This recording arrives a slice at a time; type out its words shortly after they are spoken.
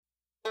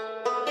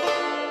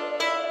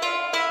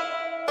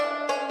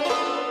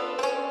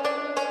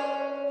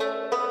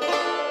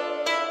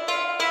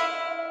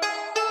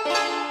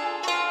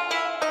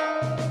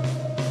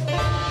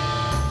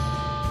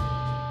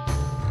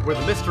where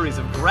the mysteries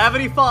of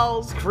Gravity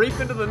Falls creep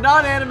into the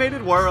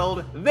non-animated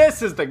world.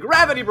 This is the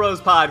Gravity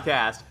Bros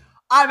Podcast.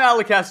 I'm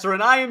Alec Hester,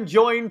 and I am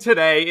joined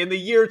today in the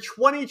year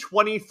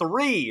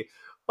 2023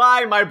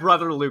 by my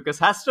brother Lucas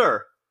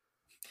Hester.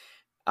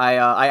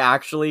 I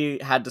actually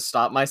had to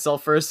stop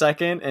myself for a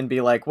second and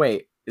be like,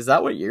 wait, is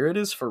that what year it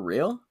is for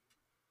real?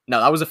 No,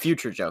 that was a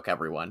future joke,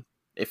 everyone.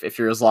 If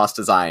you're as lost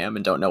as I am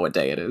and don't know what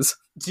day it is.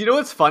 Do you know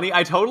what's funny?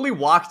 I totally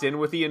walked in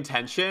with the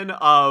intention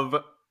of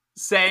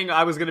saying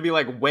I was going to be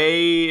like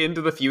way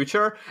into the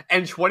future,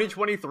 and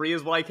 2023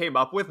 is what I came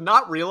up with,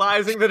 not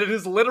realizing that it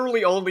is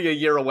literally only a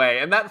year away,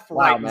 and that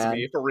frightens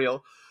me, for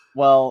real.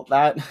 Well,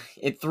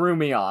 it threw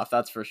me off,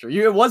 that's for sure.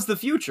 It was the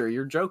future.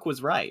 Your joke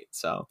was right,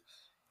 so.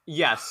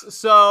 Yes,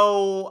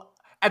 so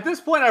at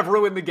this point I've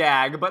ruined the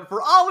gag, but for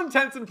all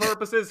intents and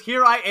purposes,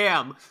 here I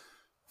am,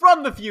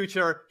 from the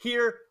future,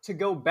 here to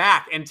go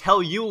back and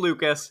tell you,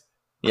 Lucas,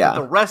 that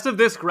the rest of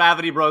this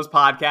Gravity Bros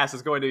podcast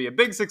is going to be a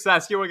big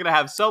success. You are going to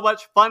have so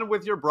much fun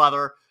with your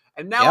brother.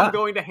 And now I'm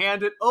going to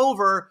hand it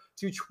over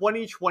to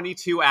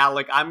 2022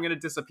 Alec. I'm going to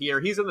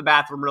disappear. He's in the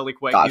bathroom really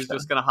quick. Gotcha. He's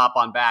just going to hop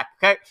on back.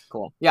 Okay?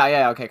 Cool.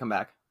 Yeah. Okay, come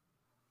back.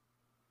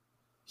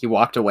 He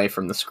walked away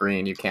from the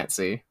screen. You can't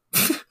see.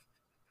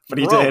 But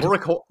he did.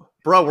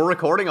 We're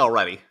recording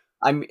already.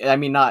 I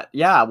mean, not...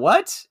 Yeah,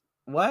 what?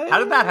 What? How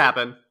did that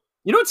happen?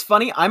 You know what's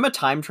funny? I'm a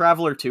time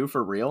traveler too,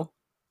 for real.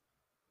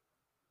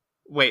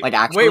 Wait, like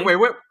actually? Wait,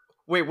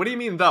 what do you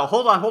mean though?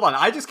 Hold on.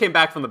 I just came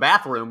back from the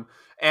bathroom,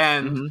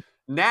 and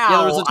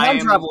now there's a time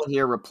traveler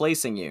here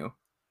replacing you,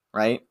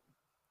 right?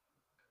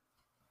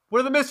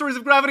 Where the mysteries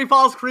of Gravity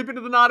Falls creep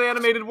into the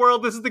non-animated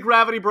world. This is the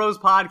Gravity Bros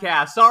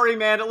podcast. Sorry,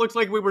 man, it looks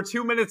like we were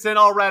 2 minutes in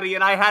already,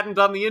 and I hadn't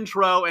done the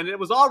intro, and it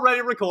was already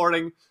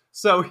recording,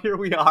 so here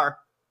we are.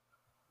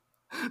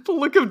 The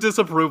look of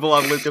disapproval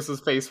on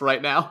Lucas's face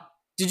right now.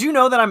 Did you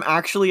know that I'm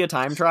actually a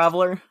time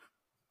traveler?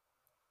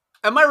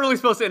 Am I really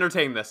supposed to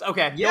entertain this?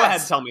 Okay, yes. Go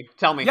ahead,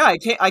 tell me. Yeah,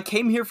 I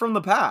came here from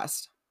the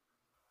past.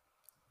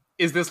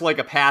 Is this like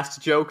a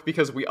past joke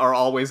because we are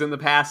always in the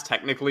past,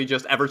 technically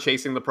just ever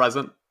chasing the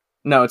present?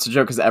 No, it's a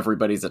joke because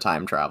everybody's a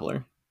time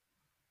traveler.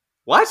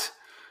 What?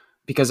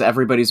 Because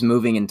everybody's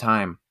moving in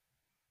time.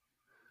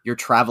 You're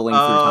traveling through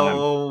time.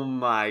 Oh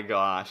my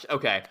gosh.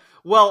 Okay.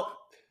 Well,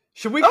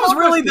 should we call this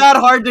really that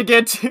hard to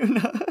get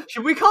to?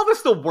 Should we call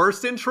this the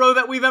worst intro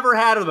that we've ever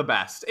had or the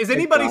best? Is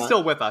anybody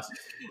still with us?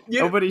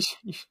 Nobody.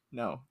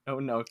 No.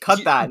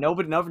 Cut that.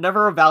 Nobody.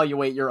 Never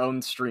evaluate your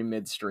own stream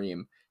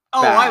midstream.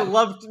 Oh, bad.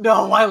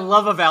 I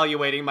love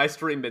evaluating my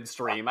stream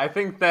midstream. I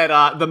think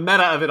that the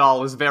meta of it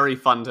all is very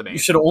fun to me. You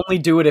should only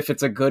do it if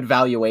it's a good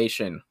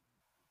valuation.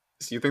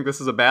 So you think this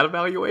is a bad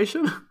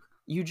evaluation?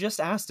 You just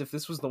asked if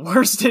this was the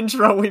worst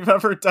intro we've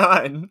ever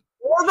done.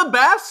 Or the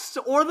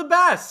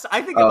best.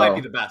 I think it might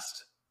be the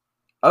best.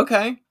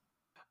 Okay.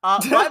 By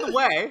the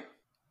way,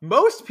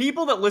 most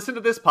people that listen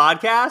to this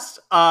podcast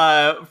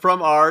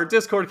from our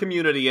Discord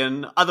community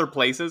and other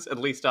places, at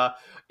least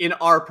in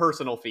our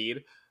personal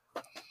feed,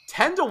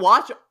 tend to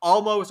watch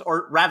almost,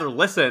 or rather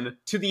listen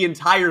to the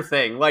entire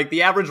thing. Like,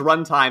 the average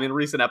runtime in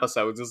recent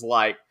episodes is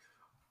like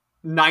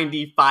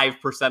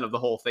 95% of the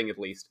whole thing, at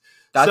least.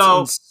 That's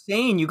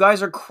insane. You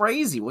guys are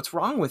crazy. What's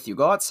wrong with you?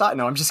 Go outside.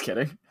 No, I'm just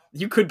kidding.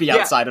 You could be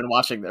outside and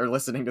watching or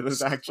listening to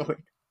this, actually.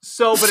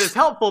 So, but it's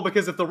helpful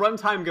because if the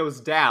runtime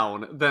goes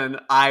down, then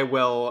I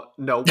will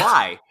know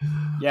why.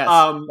 Yes,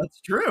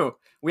 that's true.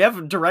 We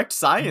have direct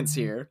science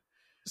here.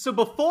 So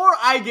before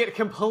I get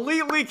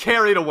completely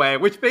carried away,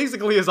 which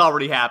basically has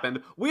already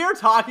happened, we are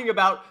talking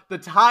about the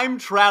time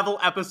travel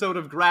episode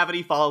of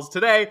Gravity Falls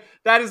today.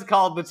 That is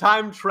called The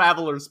Time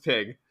Traveler's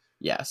Pig.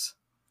 Yes.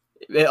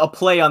 A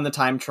play on the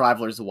time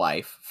traveler's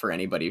wife, for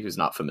anybody who's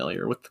not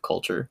familiar with the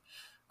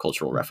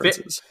cultural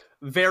references.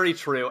 Very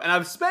true. And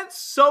I've spent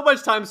so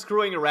much time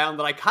screwing around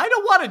that I kind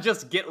of want to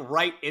just get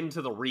right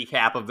into the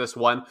recap of this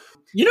one.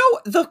 You know,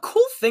 the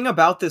cool thing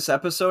about this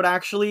episode,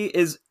 actually,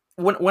 is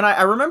when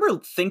I remember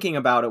thinking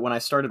about it when I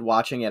started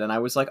watching it, and I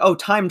was like, oh,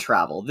 time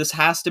travel. This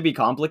has to be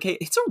complicated.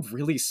 It's a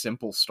really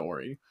simple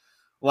story.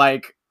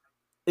 Like,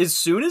 as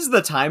soon as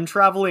the time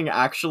traveling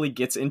actually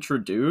gets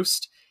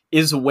introduced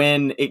is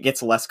when it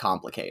gets less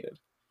complicated.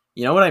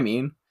 You know what I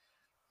mean?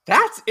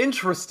 That's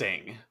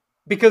interesting.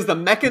 Because the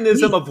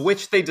mechanism of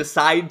which they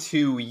decide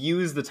to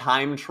use the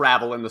time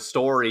travel in the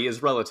story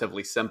is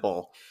relatively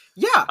simple.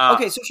 Yeah.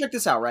 Okay, so check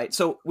this out, right?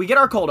 So we get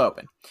our cold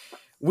open.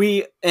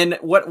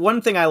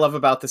 One thing I love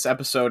about this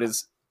episode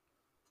is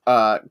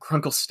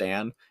Grunkle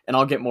Stan, and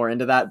I'll get more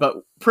into that, but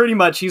pretty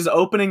much he's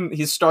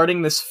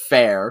starting this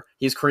fair.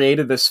 He's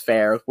created this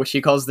fair, which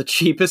he calls the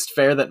cheapest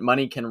fair that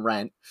money can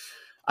rent.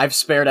 I've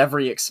spared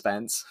every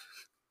expense.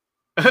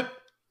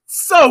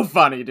 So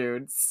funny,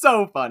 dude.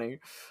 So funny.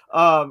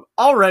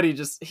 Already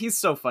he's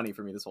so funny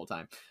for me this whole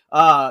time.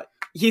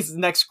 His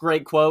next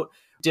great quote,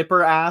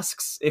 Dipper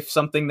asks if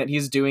something that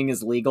he's doing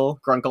is legal.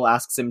 Grunkle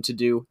asks him to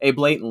do a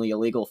blatantly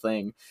illegal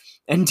thing.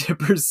 And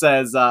Dipper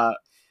says,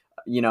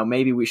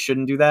 maybe we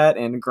shouldn't do that.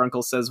 And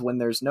Grunkle says, when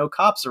there's no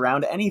cops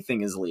around,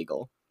 anything is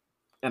legal.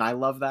 and I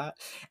love that.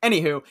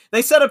 Anywho,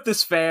 they set up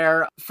this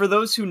fair. For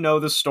those who know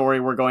the story,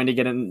 we're going to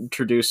get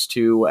introduced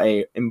to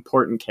a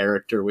important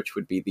character, which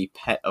would be the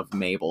pet of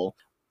Mabel.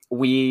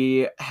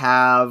 We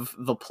have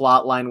the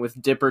plot line with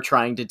Dipper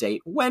trying to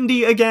date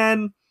Wendy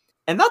again,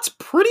 and that's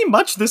pretty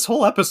much this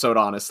whole episode,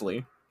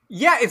 honestly.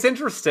 Yeah, it's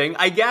interesting,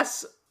 I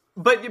guess,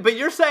 but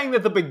you're saying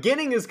that the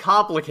beginning is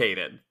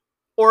complicated,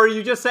 or are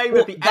you just saying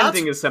that the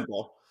ending is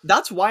simple?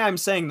 That's why I'm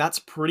saying that's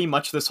pretty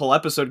much this whole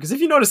episode, because if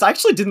you notice, I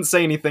actually didn't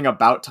say anything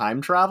about time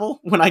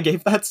travel when I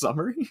gave that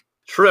summary.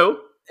 True.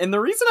 And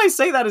the reason I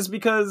say that is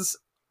because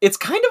it's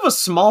kind of a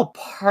small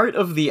part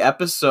of the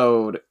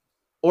episode,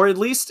 or at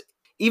least,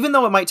 even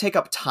though it might take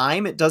up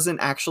time, it doesn't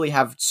actually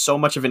have so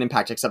much of an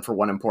impact except for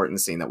one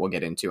important scene that we'll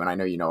get into, and I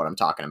know you know what I'm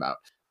talking about.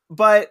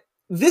 But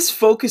this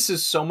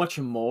focuses so much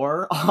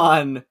more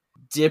on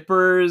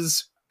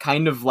Dipper's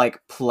kind of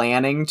like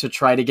planning to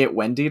try to get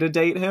Wendy to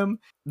date him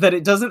that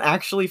it doesn't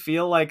actually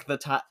feel like the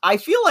time. I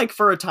feel like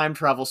for a time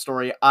travel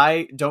story,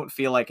 I don't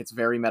feel like it's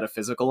very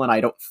metaphysical, and I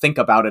don't think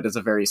about it as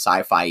a very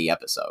sci-fi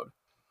episode.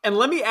 And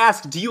let me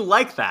ask, do you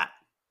like that?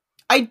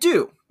 I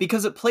do,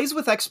 because it plays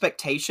with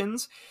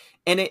expectations,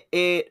 and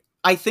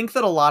I think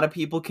that a lot of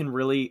people can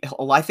really,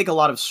 I think a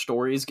lot of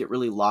stories get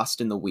really lost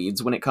in the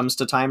weeds when it comes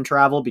to time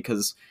travel,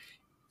 because,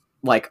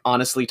 like,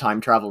 honestly,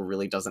 time travel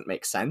really doesn't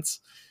make sense,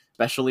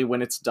 especially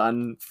when it's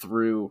done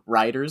through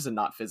writers and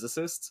not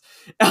physicists.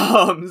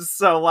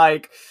 So,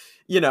 like,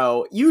 you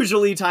know,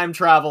 usually time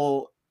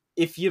travel,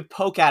 if you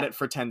poke at it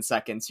for 10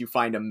 seconds, you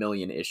find a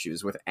million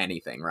issues with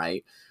anything,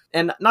 right?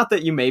 And not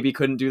that you maybe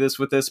couldn't do this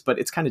with this, but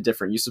it's kind of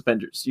different. You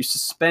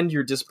suspend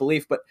your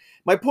disbelief. But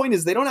my point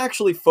is, they don't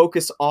actually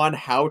focus on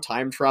how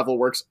time travel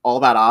works all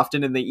that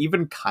often, and they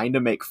even kind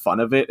of make fun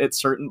of it at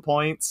certain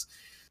points,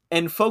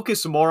 and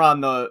focus more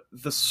on the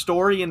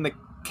story and the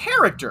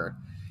character.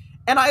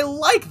 And I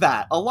like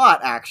that a lot,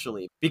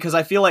 actually, because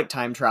I feel like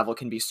time travel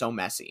can be so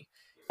messy,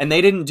 and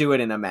they didn't do it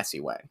in a messy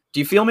way.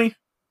 Do you feel me?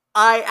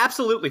 I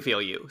absolutely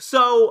feel you.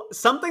 So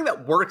something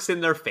that works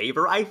in their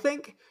favor, I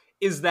think,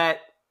 is that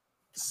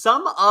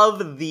some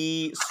of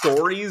the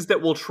stories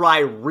that will try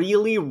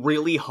really,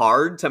 really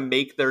hard to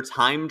make their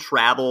time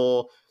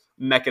travel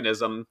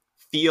mechanism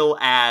feel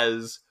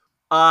as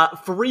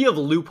free of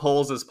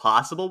loopholes as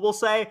possible, we'll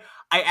say,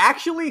 I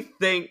actually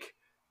think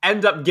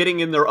end up getting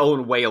in their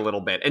own way a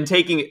little bit and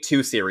taking it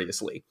too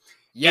seriously.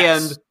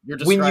 Yes, and you're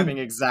describing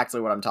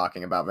exactly what I'm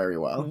talking about very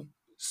well.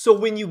 So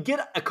when you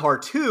get a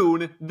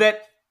cartoon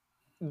that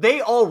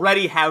they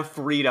already have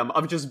freedom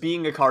of just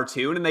being a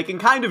cartoon, and they can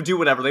kind of do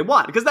whatever they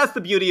want, because that's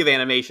the beauty of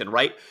animation,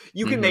 right?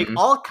 You can make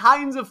all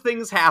kinds of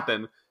things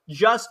happen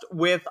just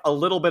with a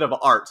little bit of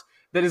art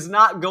that is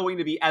not going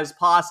to be as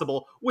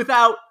possible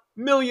without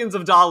millions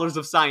of dollars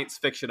of science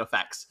fiction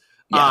effects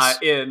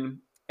in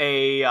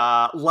a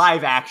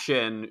live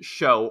action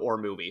show or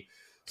movie.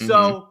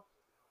 So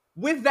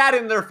with that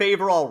in their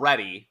favor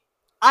already,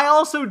 I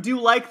also do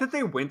like that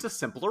they went a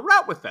simpler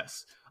route with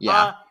this.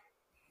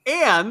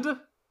 And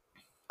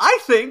I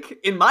think,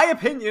 in my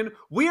opinion,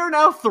 we are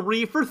now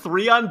 3 for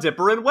 3 on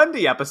Dipper and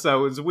Wendy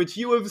episodes, which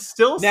you have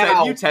still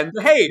said you tend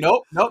to hate.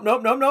 Nope.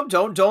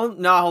 Don't.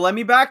 No, let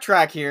me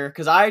backtrack here,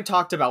 because I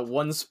talked about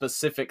one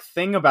specific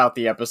thing about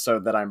the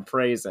episode that I'm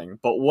praising,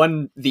 but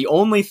the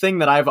only thing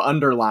that I've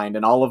underlined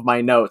in all of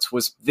my notes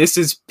was, this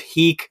is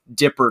peak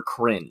Dipper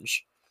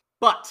cringe.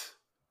 But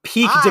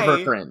peak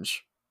Dipper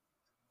cringe.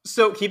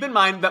 So keep in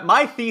mind that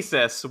my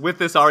thesis with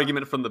this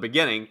argument from the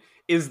beginning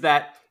is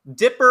that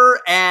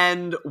Dipper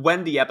and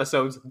Wendy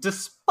episodes,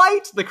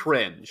 despite the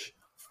cringe,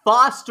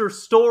 foster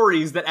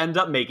stories that end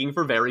up making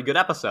for very good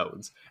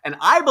episodes. And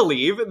I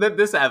believe that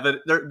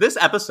this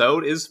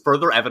episode is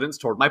further evidence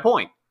toward my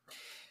point.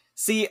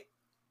 See,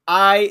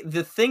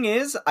 the thing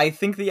is, I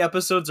think the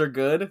episodes are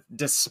good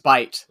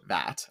despite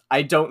that.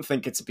 I don't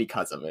think it's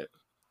because of it.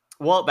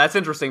 Well, that's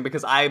interesting,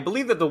 because I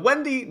believe that the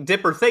Wendy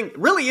Dipper thing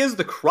really is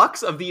the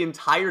crux of the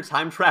entire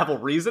time travel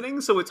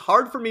reasoning, so it's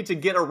hard for me to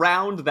get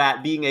around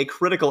that being a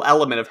critical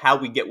element of how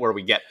we get where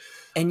we get.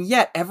 And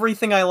yet,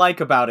 everything I like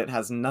about it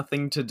has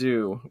nothing to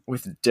do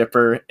with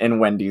Dipper and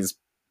Wendy's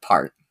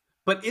part.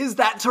 But is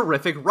that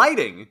terrific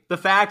writing? The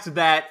fact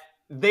that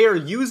they are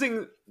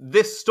using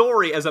this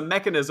story as a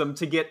mechanism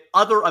to get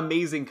other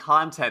amazing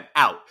content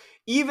out,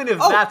 even if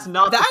that's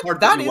not the part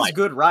that you like. That is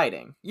good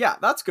writing. Yeah,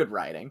 that's good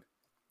writing.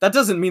 That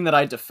doesn't mean that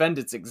I defend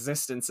its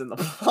existence in the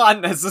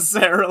plot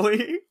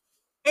necessarily.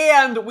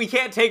 And we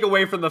can't take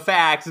away from the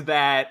fact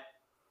that,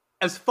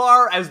 as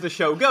far as the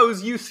show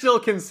goes, you still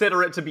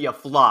consider it to be a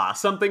flaw,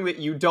 something that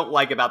you don't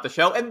like about the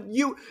show. And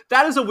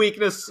that is a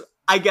weakness,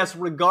 I guess,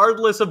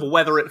 regardless of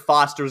whether it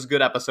fosters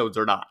good episodes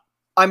or not.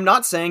 I'm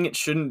not saying it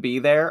shouldn't be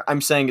there.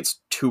 I'm saying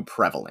it's too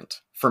prevalent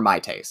for my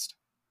taste.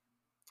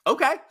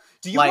 Okay.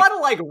 Do you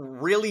want to,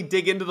 really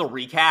dig into the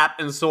recap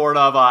and sort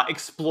of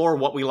explore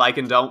what we like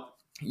and don't?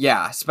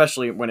 Yeah,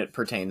 especially when it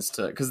pertains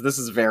to, because this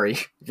is very,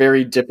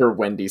 very Dipper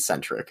Wendy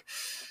centric.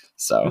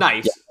 So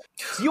nice. Yeah.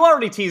 So you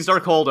already teased our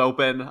cold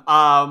open.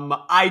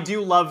 I do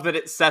love that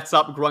it sets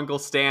up Grunkle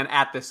Stan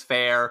at this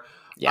fair.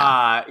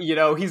 Yeah.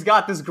 He's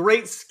got this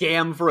great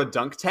scam for a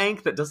dunk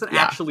tank that doesn't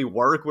actually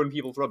work when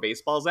people throw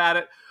baseballs at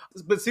it.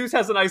 But Zeus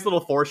has a nice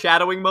little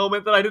foreshadowing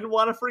moment that I didn't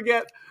want to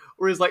forget,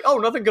 where he's like, oh,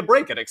 nothing could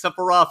break it except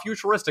for a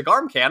futuristic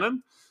arm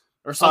cannon.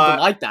 Or something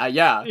like that,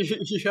 yeah.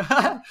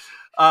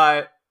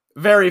 Yeah.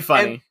 Very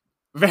funny.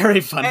 Very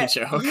funny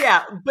joke.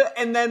 Yeah,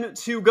 and then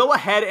to go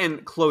ahead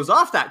and close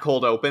off that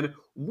cold open,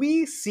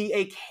 we see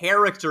a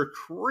character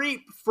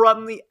creep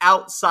from the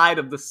outside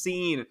of the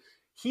scene.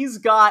 He's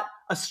got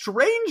a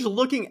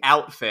strange-looking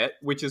outfit,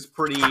 which is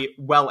pretty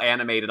well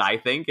animated, I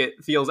think.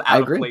 It feels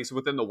out of place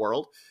within the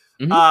world.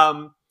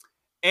 Mm-hmm.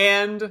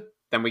 And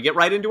then we get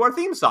right into our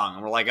theme song,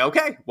 and we're like,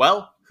 okay,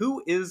 well,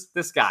 who is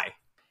this guy?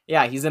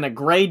 Yeah, he's in a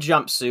gray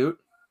jumpsuit,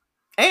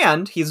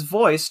 and he's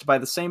voiced by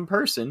the same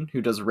person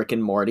who does Rick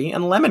and Morty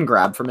and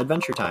Lemongrab from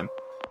Adventure Time.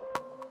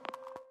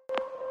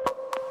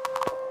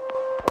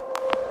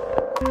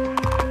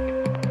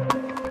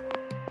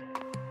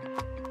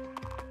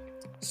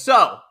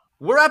 So,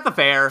 we're at the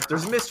fair.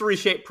 There's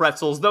mystery-shaped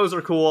pretzels. Those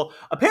are cool.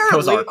 Apparently,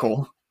 those are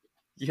cool.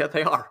 Yeah,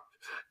 they are.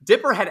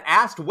 Dipper had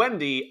asked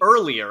Wendy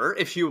earlier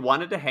if she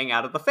wanted to hang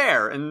out at the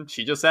fair, and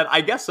she just said,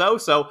 I guess so.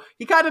 So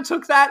he kind of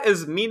took that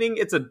as meaning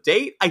it's a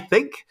date, I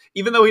think,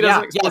 even though he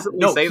doesn't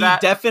explicitly say that.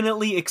 He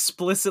definitely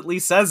explicitly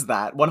says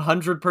that,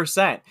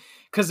 100%.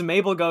 Because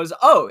Mabel goes,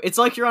 oh, it's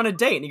like you're on a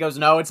date. And he goes,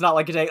 no, it's not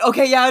like a date.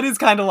 Okay, yeah, it is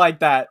kind of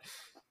like that.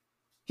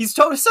 He says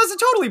it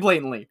totally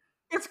blatantly.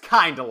 It's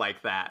kind of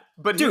like that.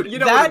 But dude, you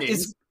know what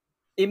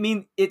it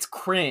means? It's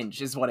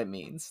cringe is what it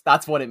means.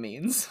 That's what it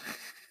means.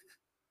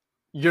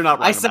 You're not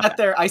right.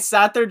 I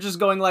sat there just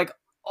going like,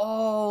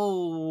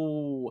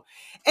 oh.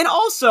 And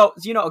also,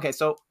 okay,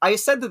 so I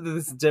said that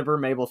this Dipper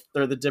Mabel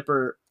or the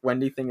Dipper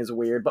Wendy thing is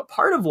weird, but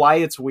part of why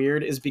it's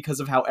weird is because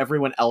of how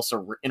everyone else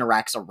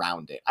interacts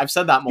around it. I've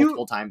said that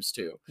multiple times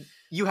too.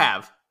 You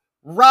have.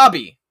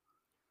 Robbie.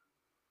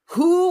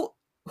 Who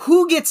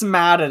gets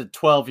mad at a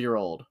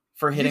 12-year-old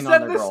for hitting on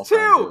their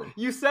girlfriend? Dude?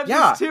 You said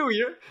this too.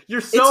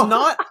 You're so. It's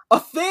not a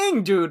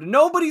thing, dude.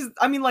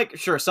 I mean, like,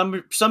 sure,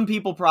 some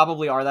people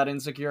probably are that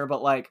insecure,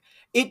 but like,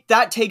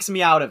 that takes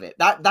me out of it.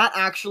 That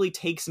actually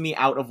takes me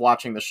out of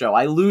watching the show.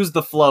 I lose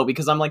the flow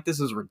because I'm like, this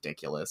is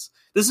ridiculous.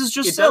 This is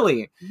just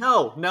silly.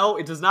 No,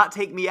 it does not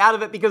take me out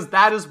of it because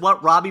that is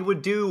what Robbie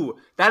would do.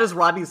 That is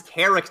Robbie's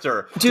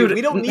character, dude.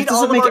 We don't need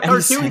all of our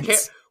cartoon.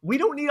 We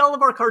don't need all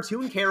of our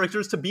cartoon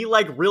characters to be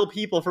like real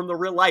people from the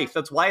real life.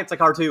 That's why it's a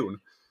cartoon.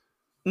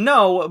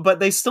 No, but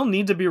they still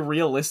need to be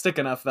realistic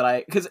enough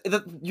that because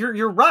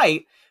you're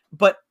right,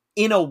 but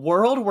in a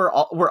world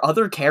where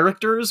other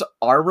characters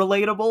are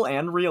relatable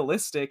and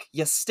realistic,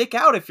 you stick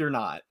out if you're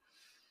not.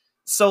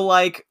 So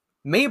like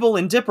Mabel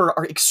and Dipper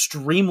are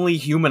extremely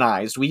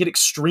humanized. We get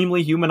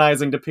extremely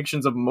humanizing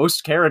depictions of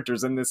most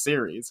characters in this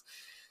series.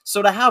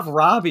 So to have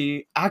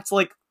Robbie act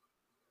like,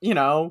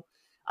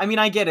 I mean,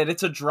 I get it.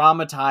 It's a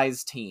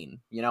dramatized teen.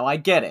 I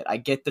get it. I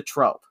get the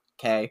trope.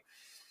 Okay.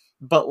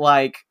 But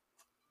like,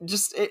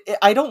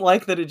 I don't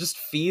like that it just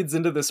feeds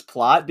into this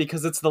plot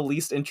because it's the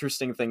least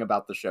interesting thing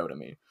about the show to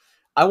me.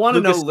 I want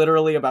to know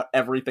literally about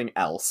everything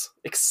else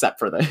except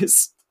for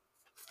this.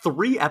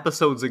 3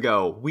 episodes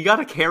ago, we got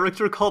a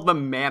character called the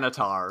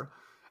Manitar,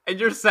 and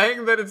you're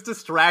saying that it's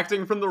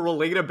distracting from the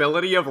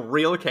relatability of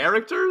real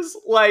characters?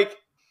 Like,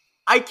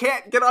 I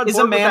can't get on board with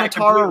that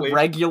completely. Is a Manitar a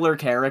regular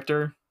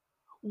character?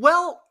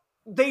 Well,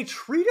 they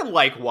treat him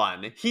like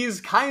one. He's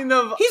in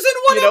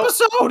one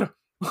episode!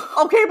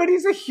 Okay, but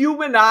he's a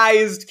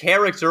humanized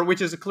character,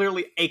 which is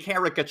clearly a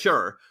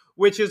caricature,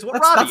 which is what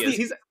Robbie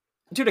is.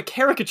 Dude, a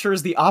caricature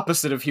is the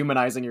opposite of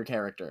humanizing your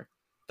character.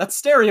 That's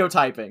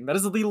stereotyping. That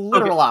is the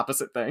literal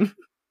opposite thing.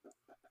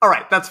 All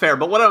right, that's fair,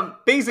 but what I'm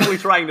basically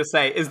trying to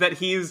say is that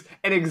he's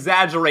an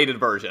exaggerated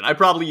version. I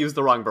probably used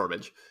the wrong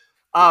verbiage.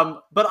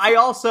 But I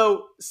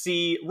also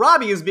see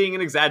Robbie as being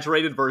an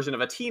exaggerated version of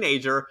a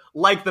teenager,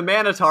 like the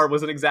Manitar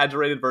was an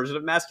exaggerated version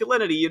of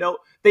masculinity.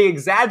 They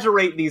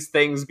exaggerate these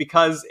things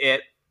because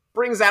it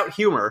brings out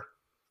humor.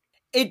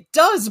 It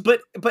does,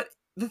 but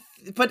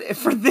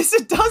for this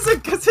it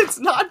doesn't, because it's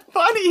not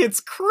funny. It's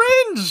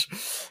cringe.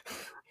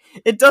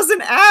 It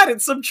doesn't add,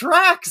 it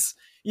subtracts.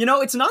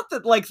 It's not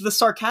that like the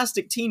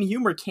sarcastic teen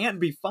humor can't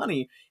be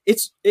funny.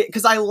 It's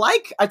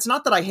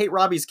not that I hate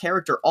Robbie's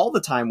character all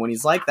the time when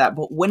he's like that,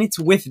 but when it's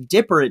with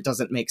Dipper, it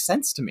doesn't make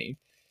sense to me.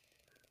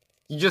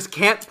 You just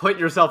can't put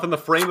yourself in the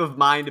frame of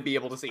mind to be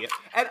able to see it.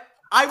 And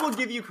I will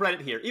give you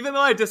credit here, even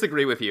though I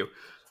disagree with you.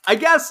 I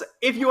guess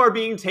if you are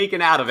being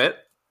taken out of it,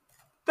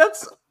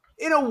 that's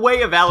in a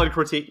way a valid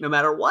critique no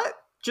matter what,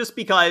 just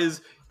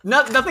because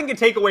nothing can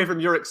take away from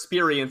your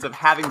experience of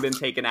having been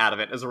taken out of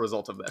it as a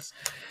result of this.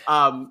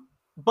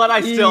 But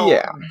I still,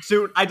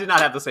 I did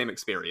not have the same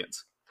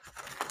experience.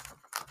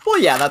 Well,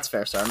 yeah, that's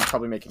fair, sir. I'm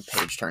probably making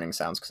page-turning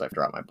sounds because I've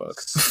dropped my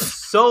books.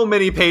 So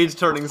many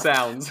page-turning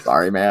sounds.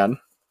 Sorry, man.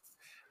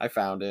 I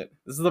found it.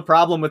 This is the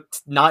problem with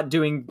not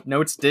doing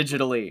notes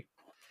digitally.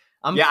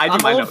 I'm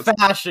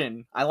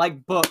old-fashioned. I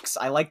like books.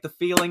 I like the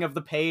feeling of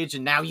the page,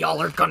 and now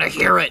y'all are gonna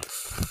hear it.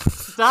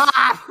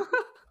 Stop!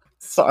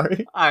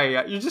 Sorry.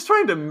 You're just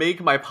trying to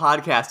make my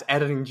podcast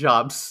editing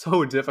job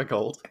so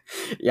difficult.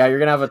 Yeah, you're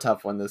gonna have a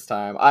tough one this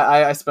time.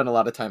 I spend a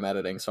lot of time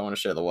editing, so I want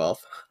to share the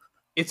wealth.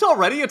 It's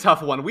already a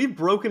tough one. We've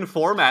broken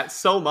format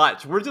so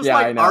much. We're just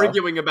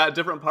arguing about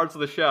different parts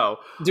of the show.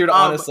 Dude,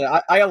 honestly,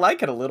 I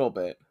like it a little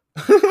bit.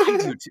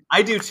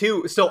 I do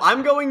too. So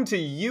I'm going to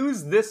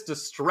use this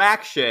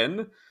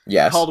distraction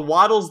Yes. called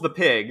Waddles the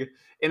Pig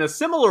in a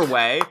similar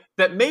way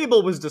that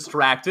Mabel was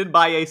distracted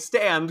by a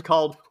stand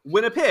called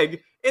Win a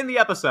Pig in the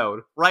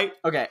episode, right?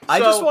 Okay, I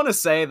just want to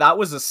say that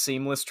was a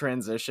seamless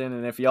transition,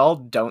 and if y'all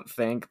don't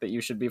think that you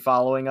should be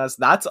following us,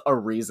 that's a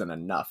reason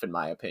enough, in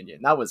my opinion.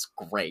 That was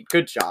great.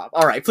 Good job.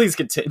 All right, please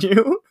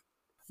continue.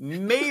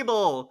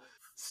 Mabel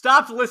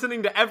stopped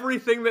listening to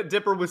everything that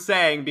Dipper was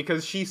saying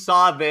because she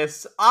saw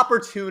this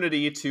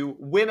opportunity to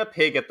win a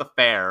pig at the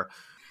fair.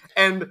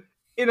 And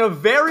in a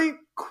very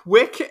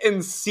quick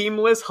and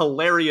seamless,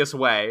 hilarious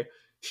way,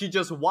 she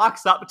just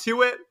walks up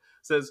to it,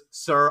 says,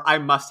 "Sir, I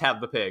must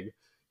have the pig."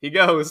 He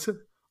goes,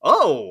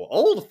 "Oh,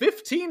 old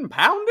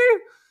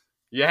 15-pounder?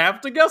 You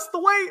have to guess the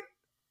weight."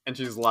 And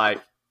she's like,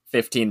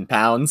 15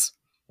 pounds.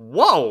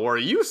 "Whoa, are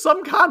you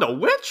some kind of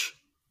witch?"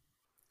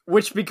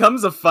 Which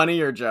becomes a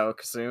funnier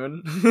joke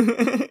soon,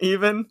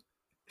 even.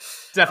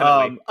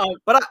 Definitely.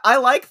 But I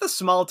like the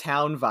small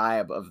town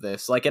vibe of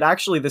this. Like,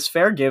 this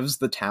fair gives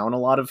the town a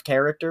lot of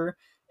character,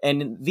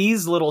 and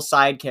these little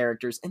side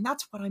characters, and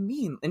that's what I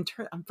mean.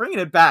 I'm bringing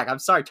it back. I'm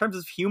sorry, in terms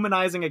of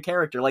humanizing a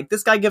character, like,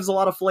 this guy gives a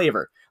lot of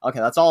flavor. Okay,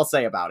 that's all I'll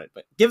say about it,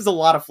 but gives a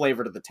lot of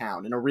flavor to the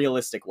town in a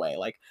realistic way.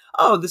 Like,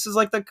 oh, this is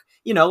like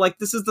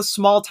this is the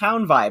small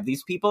town vibe.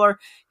 These people are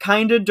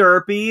kind of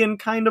derpy and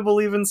kind of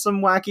believe in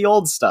some wacky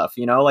old stuff,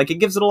 Like, it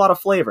gives it a lot of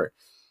flavor.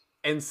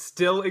 And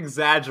still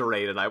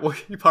exaggerated, I will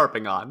keep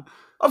harping on.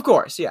 Of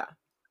course, yeah.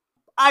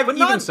 But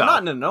not in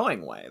an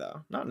annoying way,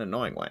 though. Not in an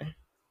annoying way.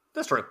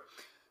 That's true.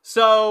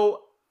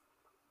 So,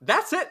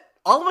 that's it.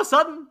 All of a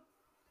sudden,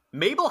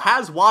 Mabel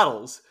has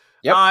Waddles.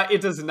 Yep. It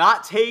does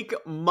not take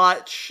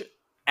much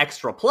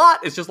extra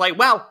plot. It's just like,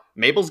 well,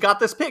 Mabel's got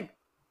this pig.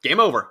 Game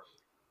over.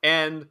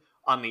 And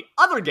on the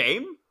other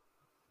game,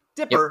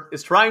 Dipper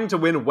is trying to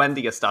win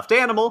Wendy a stuffed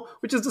animal,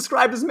 which is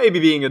described as maybe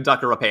being a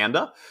duck or a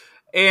panda.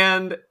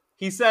 And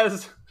he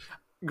says,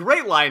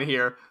 great line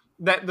here,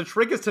 that the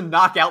trick is to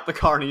knock out the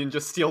carny and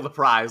just steal the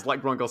prize,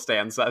 like Grunkle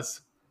Stan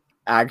says.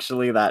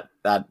 Actually, that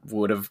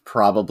would have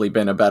probably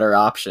been a better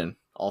option,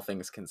 all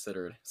things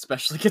considered.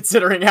 Especially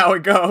considering how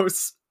it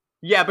goes.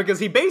 Yeah, because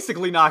he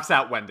basically knocks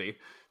out Wendy.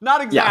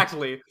 Not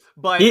exactly,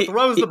 but he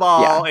throws the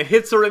ball, it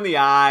hits her in the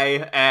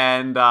eye,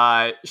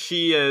 and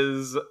she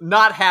is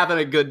not having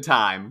a good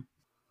time.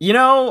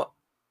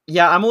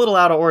 Yeah, I'm a little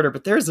out of order,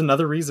 but there's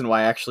another reason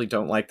why I actually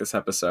don't like this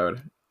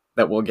episode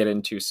that we'll get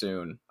into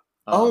soon.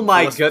 Oh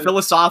my goodness.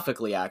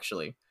 Philosophically,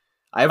 actually.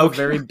 I have a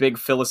very big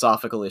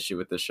philosophical issue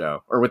with this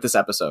show, or with this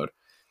episode.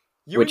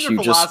 You and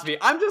your philosophy.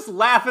 I'm just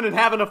laughing and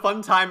having a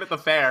fun time at the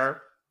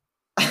fair.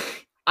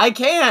 I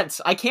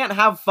can't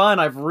have fun.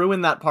 I've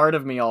ruined that part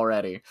of me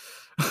already.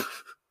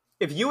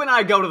 If you and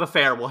I go to the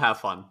fair, we'll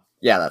have fun.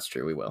 Yeah, that's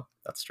true. We will.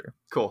 That's true.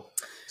 Cool.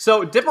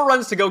 So Dipper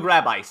runs to go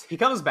grab ice. He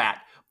comes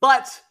back,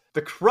 but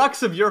the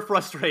crux of your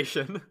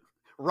frustration,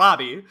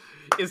 Robbie,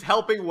 is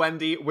helping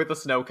Wendy with a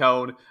snow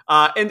cone.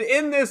 And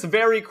in this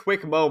very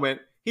quick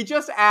moment, he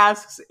just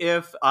asks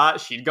if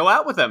she'd go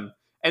out with him.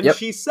 And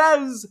she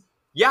says,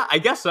 yeah, I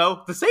guess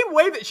so. The same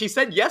way that she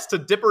said yes to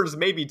Dipper's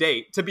maybe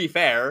date, to be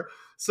fair.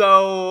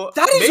 So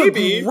that is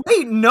a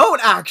great note,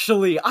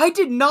 actually. I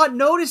did not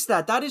notice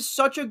that. That is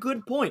such a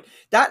good point.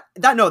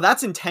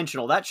 That's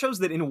intentional. That shows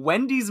that in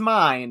Wendy's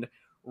mind,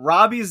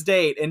 Robbie's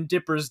date and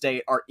Dipper's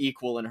date are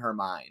equal in her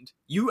mind.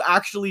 You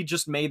actually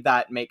just made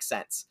that make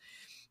sense.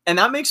 And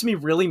that makes me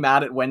really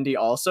mad at Wendy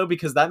also,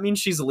 because that means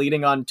she's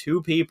leading on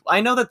two people.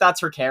 I know that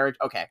that's her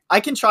character. Okay, I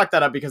can chalk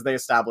that up because they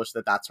established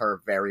that that's her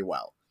very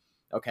well.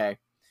 Okay?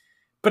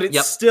 But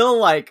it's still,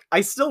 like,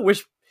 I still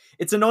wish...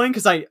 It's annoying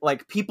because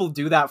people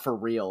do that for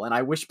real, and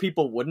I wish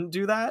people wouldn't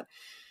do that.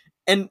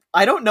 And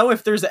I don't know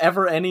if there's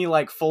ever any,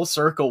 full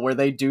circle where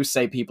they do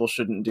say people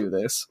shouldn't do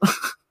this.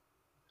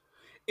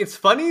 It's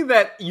funny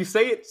that you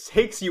say it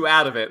takes you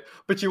out of it,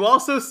 but you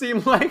also seem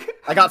like...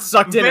 I got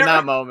sucked in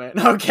that moment.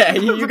 Okay,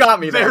 you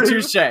got me there.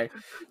 Touche. I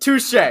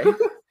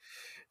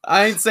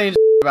ain't saying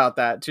about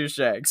that. Touche.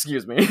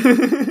 Excuse me.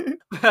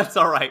 That's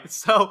all right.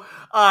 So,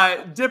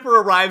 Dipper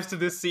arrives to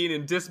this scene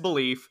in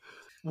disbelief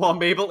while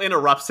Mabel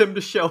interrupts him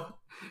to show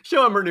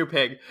him her new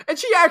pig. And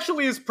she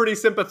actually is pretty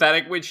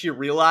sympathetic when she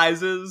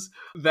realizes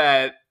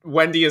that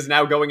Wendy is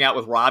now going out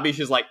with Robbie.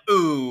 She's like,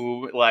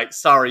 ooh,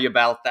 sorry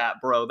about that,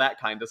 bro. That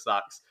kind of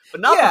sucks.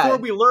 But not before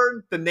we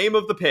learn the name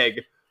of the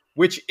pig,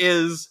 which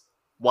is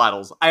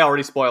Waddles. I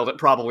already spoiled it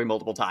probably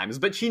multiple times,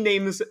 but she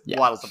names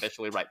Waddles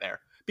officially right there.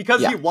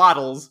 Because he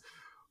waddles,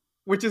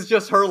 which is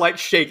just her,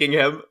 shaking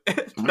him.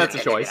 That's a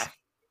choice.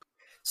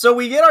 So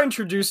we get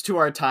introduced to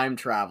our time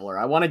traveler.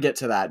 I want to get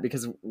to that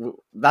because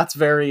that's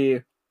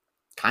very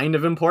kind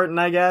of important,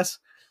 I guess.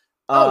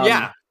 Oh,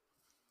 yeah.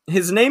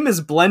 His name is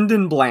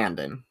Blendon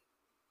Blandon.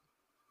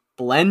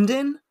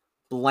 Blendon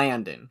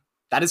Blandon.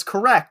 That is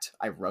correct.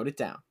 I wrote it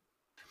down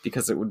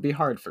because it would be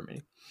hard for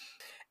me.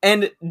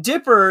 And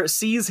Dipper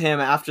sees him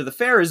after the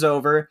fair is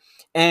over,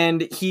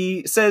 and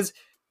he says,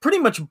 pretty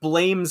much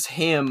blames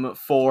him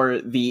for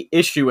the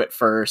issue at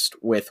first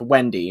with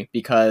Wendy,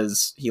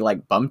 because he,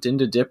 like, bumped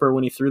into Dipper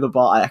when he threw the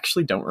ball. I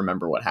actually don't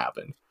remember what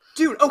happened.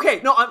 Dude,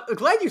 okay, no, I'm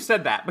glad you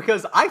said that,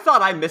 because I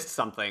thought I missed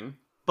something,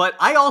 but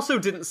I also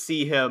didn't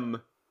see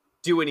him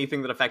do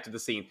anything that affected the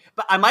scene.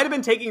 But I might have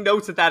been taking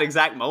notes at that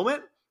exact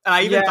moment, and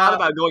I even thought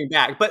about going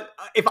back. But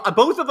if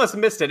both of us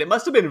missed it, it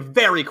must have been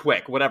very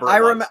quick, whatever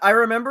it was. I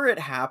remember it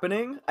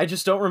happening. I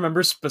just don't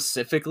remember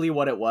specifically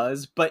what it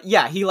was. But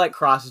yeah, he like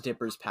crossed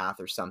Dipper's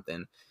path or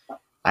something.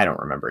 I don't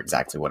remember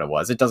exactly what it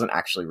was. It doesn't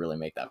actually really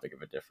make that big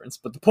of a difference.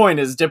 But the point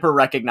is, Dipper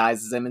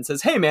recognizes him and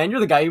says, "Hey man, you're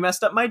the guy who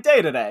messed up my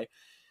day today."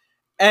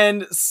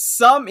 And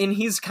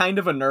he's kind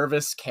of a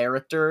nervous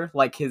character.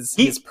 Like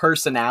his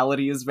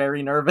personality is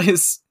very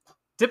nervous.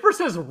 Dipper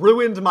says,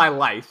 "Ruined my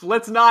life."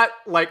 Let's not,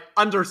 like,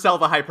 undersell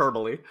the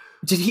hyperbole.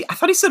 Did he? I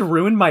thought he said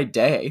ruined my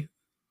day.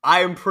 I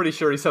am pretty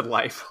sure he said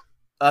life.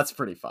 That's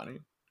pretty funny.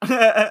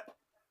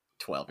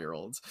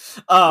 12-year-olds.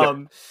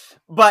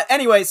 But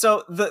anyway,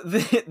 so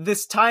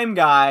this time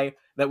guy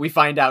that we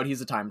find out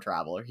he's a time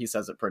traveler. He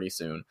says it pretty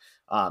soon.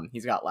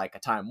 He's got like a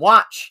time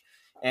watch.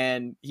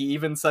 And he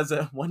even says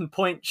at one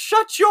point,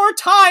 "Shut your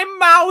time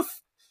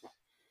mouth!"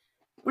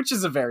 Which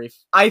is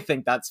I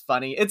think that's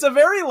funny. It's a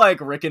very,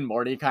 like, Rick and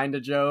Morty kind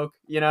of joke,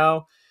 you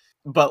know?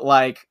 But,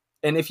 like,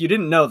 and if you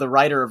didn't know, the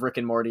writer of Rick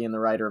and Morty and the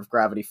writer of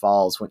Gravity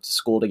Falls went to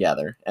school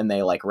together, and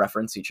they, like,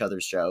 reference each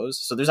other's shows.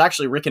 So there's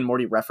actually Rick and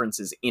Morty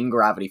references in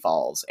Gravity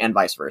Falls, and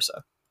vice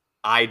versa.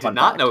 I did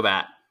not know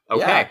that.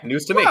 Okay, yeah.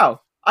 News to me.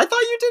 Wow, I thought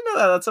you did know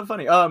that. That's so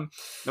funny.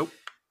 Nope.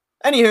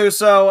 Anywho,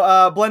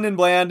 so Blendin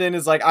Blandin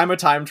is like, "I'm a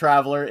time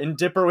traveler," and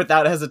Dipper,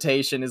 without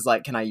hesitation, is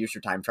like, "Can I use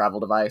your time travel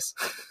device?"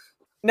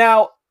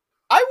 Now,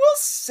 I will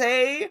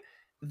say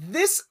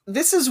this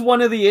is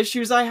one of the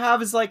issues I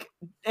have is like,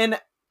 and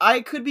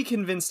I could be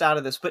convinced out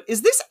of this, but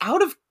is this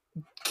out of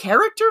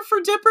character for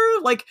Dipper?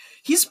 Like,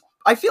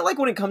 I feel like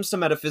when it comes to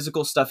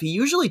metaphysical stuff, he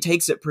usually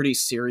takes it pretty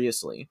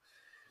seriously.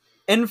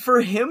 And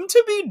for him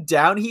to be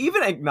down, he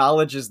even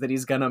acknowledges that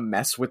he's gonna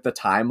mess with the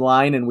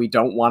timeline and we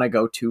don't want to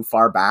go too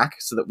far back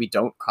so that we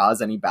don't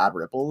cause any bad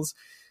ripples.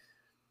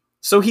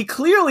 So he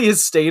clearly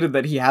has stated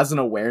that he has an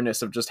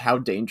awareness of just how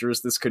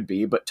dangerous this could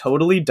be, but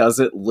totally does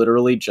it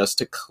literally just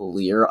to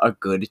clear a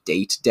good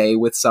date day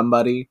with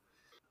somebody.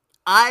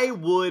 I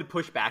would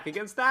push back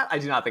against that. I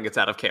do not think it's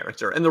out of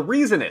character. And the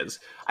reason is,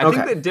 I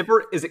think that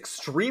Dipper is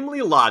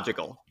extremely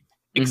logical,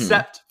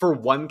 except for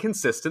one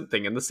consistent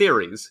thing in the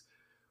series.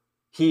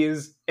 He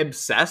is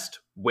obsessed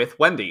with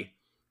Wendy.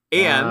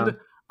 And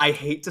I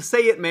hate to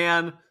say it,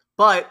 man,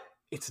 but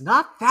it's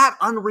not that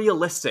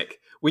unrealistic.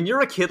 When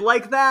you're a kid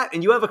like that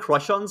and you have a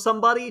crush on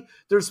somebody,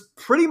 there's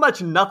pretty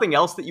much nothing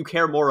else that you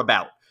care more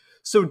about.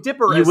 So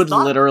Dipper would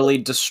literally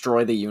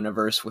destroy the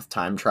universe with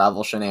time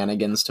travel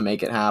shenanigans to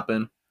make it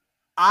happen.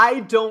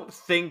 I don't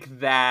think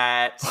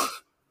that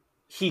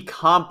he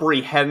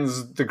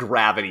comprehends the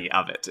gravity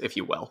of it, if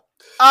you will.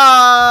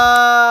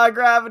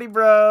 Gravity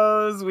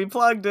Bros. We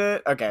plugged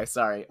it. Okay,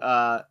 sorry.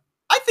 I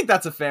think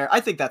that's fair.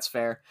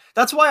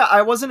 That's why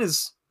I wasn't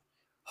as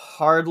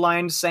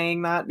hardlined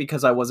saying that,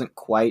 because I wasn't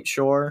quite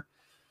sure.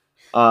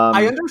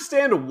 I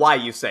understand why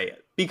you say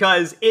it,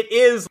 because it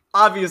is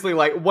obviously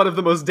like one of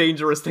the most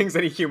dangerous things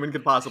any human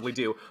could possibly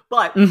do.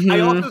 But I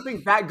also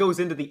think that goes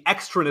into the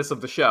extraness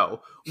of the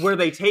show, where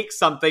they take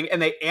something and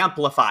they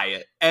amplify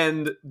it.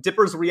 And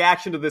Dipper's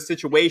reaction to this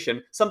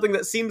situation, something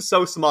that seems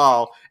so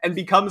small and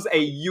becomes a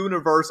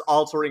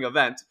universe-altering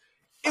event,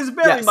 is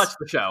very much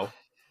the show.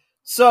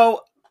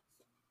 So,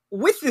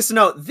 with this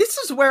note, this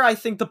is where I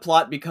think the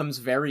plot becomes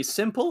very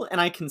simple,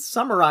 and I can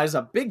summarize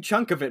a big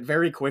chunk of it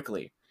very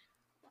quickly.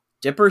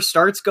 Dipper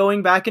starts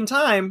going back in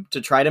time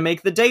to try to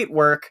make the date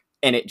work,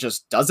 and it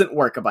just doesn't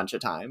work a bunch of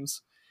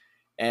times.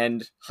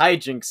 And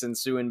hijinks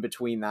ensue in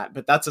between that,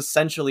 but that's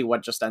essentially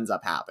what just ends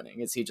up happening,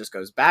 is he just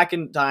goes back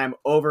in time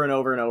over and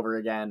over and over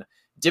again,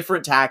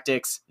 different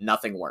tactics,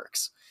 nothing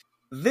works.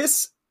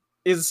 This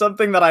is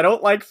something that I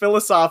don't like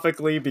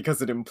philosophically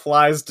because it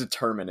implies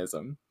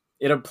determinism.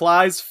 It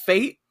implies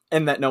fate,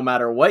 and that no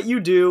matter what you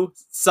do,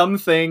 some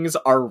things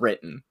are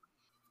written.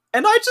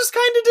 And I just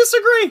kind of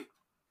disagree.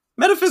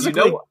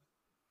 Metaphysically.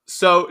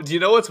 Do you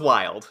know what's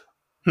wild?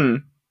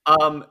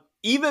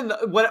 Even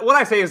what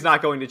I say is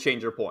not going to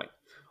change your point.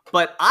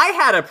 But I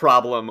had a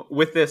problem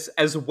with this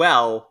as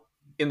well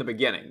in the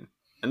beginning.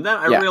 And then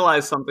I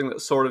realized something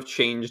that sort of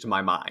changed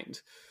my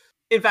mind.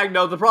 In fact,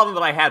 no, the problem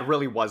that I had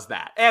really was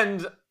that.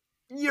 And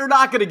you're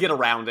not going to get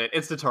around it.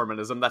 It's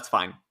determinism. That's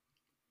fine.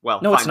 Well,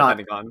 no, fine, it's not.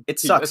 Depending on. It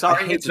sucks.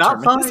 Sorry, it's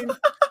not fine.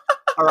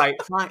 All right,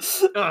 fine.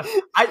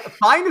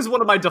 Fine is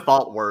one of my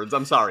default words.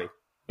 I'm sorry.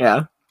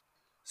 Yeah.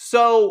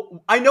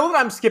 So, I know that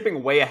I'm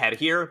skipping way ahead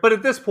here, but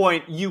at this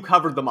point, you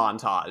covered the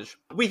montage.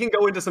 We can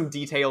go into some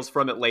details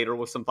from it later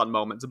with some fun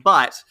moments,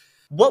 but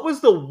what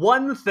was the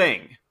one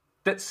thing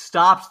that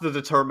stopped the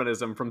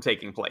determinism from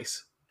taking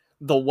place?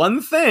 the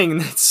one thing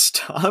that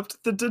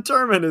stopped the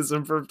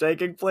determinism from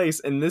taking place,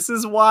 and this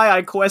is why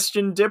I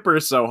question Dipper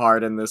so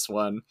hard in this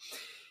one,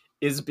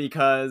 is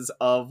because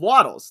of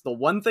Waddles. The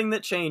one thing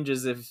that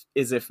changes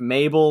is if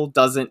Mabel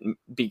doesn't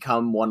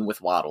become one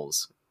with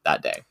Waddles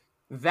that day.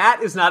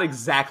 That is not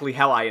exactly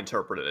how I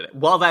interpreted it.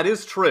 While that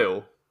is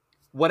true,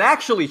 what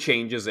actually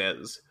changes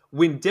is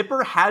when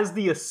Dipper has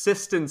the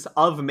assistance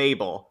of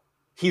Mabel,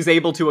 he's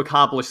able to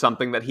accomplish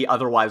something that he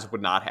otherwise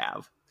would not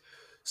have.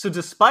 So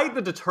despite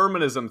the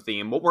determinism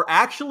theme, what we're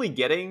actually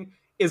getting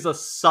is a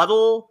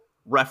subtle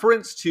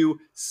reference to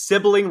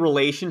sibling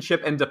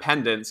relationship and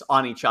dependence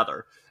on each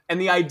other. And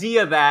the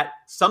idea that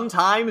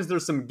sometimes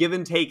there's some give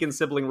and take in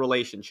sibling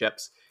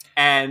relationships,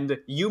 and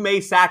you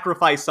may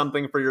sacrifice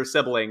something for your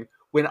sibling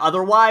when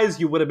otherwise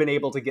you would have been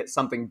able to get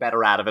something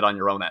better out of it on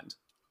your own end.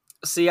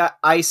 See,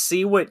 I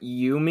see what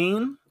you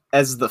mean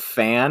as the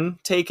fan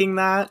taking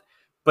that,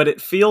 but it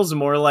feels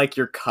more like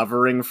you're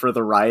covering for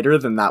the writer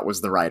than that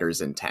was the writer's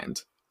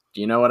intent.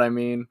 Do you know what I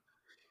mean?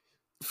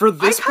 For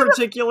this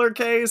particular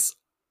case,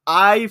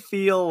 I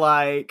feel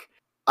like,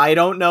 I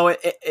don't know.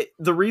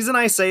 The reason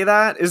I say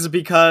that is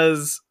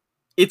because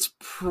it's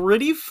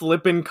pretty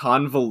flippin'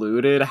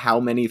 convoluted how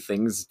many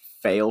things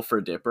fail for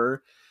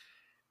Dipper.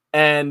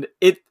 And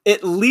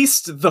at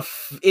least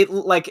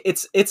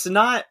it's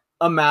not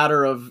a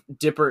matter of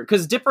Dipper,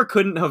 because Dipper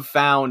couldn't have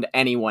found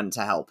anyone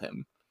to help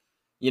him.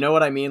 You know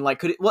what I mean?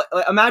 Like,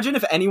 imagine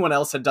if anyone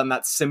else had done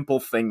that simple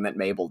thing that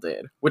Mabel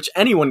did, which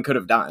anyone could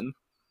have done.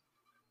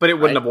 But it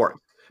wouldn't have worked.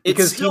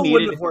 Because he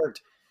wouldn't have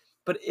worked.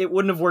 But it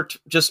wouldn't have worked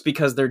just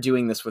because they're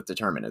doing this with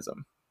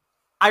determinism.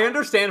 I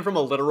understand from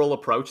a literal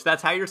approach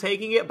that's how you're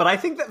taking it, but I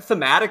think that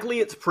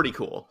thematically it's pretty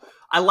cool.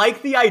 I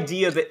like the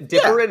idea that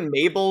Dipper and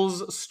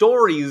Mabel's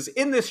stories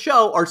in this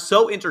show are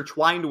so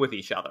intertwined with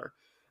each other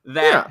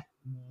that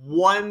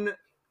one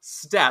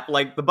step,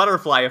 like the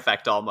butterfly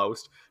effect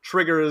almost,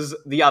 triggers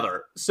the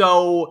other.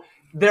 So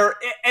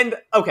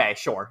okay,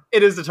 sure,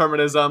 it is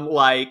determinism.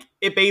 Like,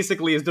 it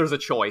basically is, there's a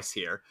choice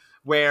here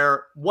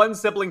where one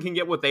sibling can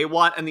get what they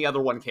want and the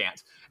other one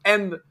can't.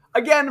 And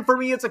again, for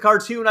me, it's a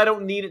cartoon. I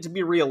don't need it to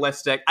be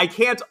realistic. I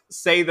can't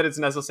say that it's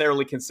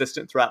necessarily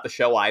consistent throughout the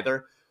show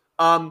either.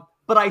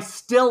 But I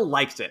still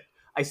liked it.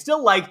 I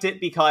still liked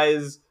it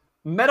because,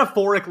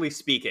 metaphorically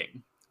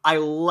speaking, I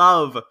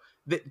love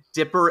that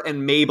Dipper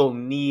and Mabel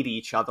need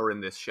each other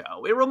in this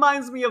show. It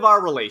reminds me of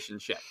our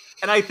relationship.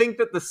 And I think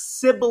that the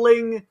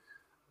sibling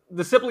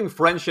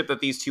friendship that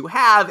these two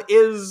have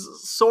is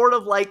sort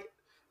of like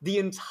the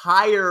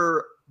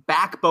entire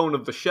backbone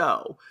of the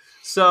show.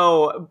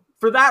 So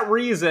for that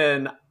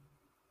reason,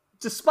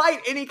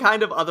 despite any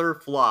kind of other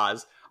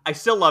flaws, I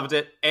still loved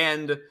it.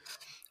 And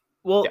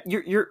well,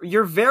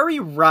 you're very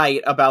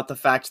right about the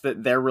fact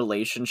that their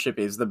relationship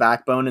is the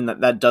backbone, and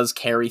that does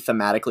carry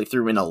thematically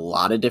through in a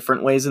lot of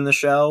different ways in the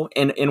show.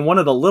 And in one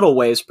of the little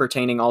ways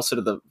pertaining also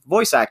to the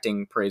voice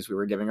acting praise we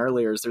were giving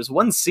earlier, is there's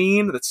one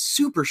scene that's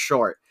super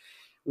short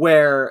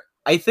where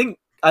I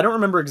don't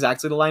remember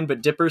exactly the line,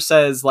 but Dipper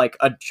says like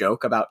a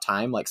joke about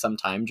time, like some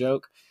time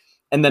joke.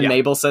 And then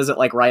Mabel says it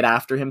like right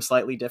after him,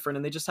 slightly different.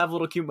 And they just have a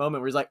little cute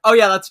moment where he's like, oh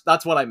yeah,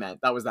 that's what I meant.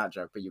 That was that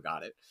joke, but you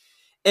got it.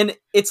 And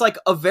it's like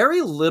a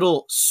very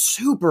little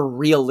super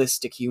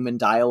realistic human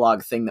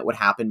dialogue thing that would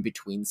happen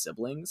between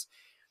siblings.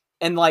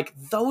 And like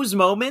those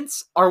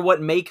moments are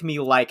what make me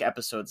like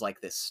episodes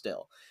like this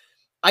still.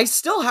 I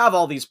still have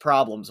all these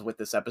problems with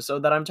this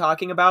episode that I'm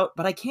talking about,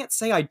 but I can't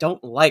say I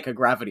don't like a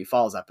Gravity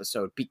Falls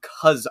episode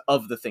because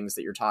of the things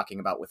that you're talking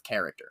about with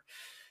character.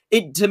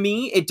 To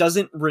me, it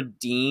doesn't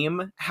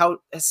redeem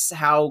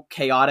how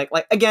chaotic.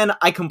 Like, again,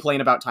 I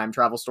complain about time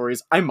travel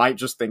stories. I might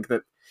just think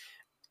that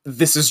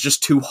this is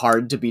just too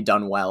hard to be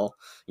done well.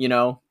 You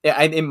know,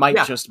 it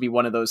might just be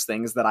one of those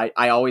things that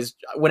I always,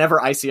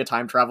 whenever I see a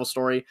time travel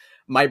story,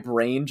 my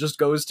brain just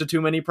goes to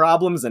too many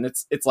problems, and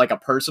it's like a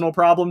personal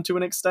problem to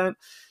an extent.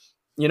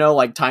 You know,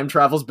 like time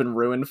travel's been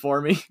ruined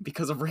for me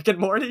because of Rick and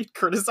Morty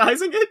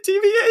criticizing it,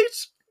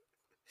 TBH.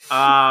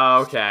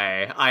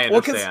 Okay, I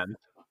understand.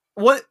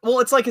 Well,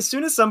 it's like as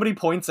soon as somebody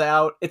points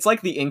out, it's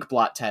like the ink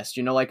blot test,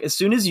 you know, like as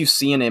soon as you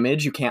see an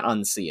image, you can't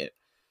unsee it.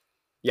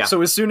 Yeah.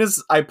 So as soon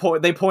as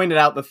they pointed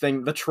out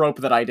the trope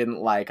that I didn't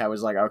like, I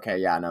was like, okay,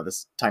 yeah, no,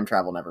 this time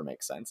travel never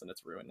makes sense and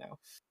it's ruined now.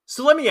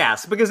 So let me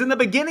ask, because in the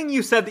beginning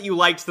you said that you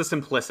liked the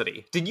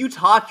simplicity. Did you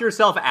talk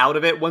yourself out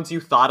of it once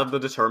you thought of the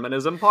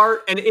determinism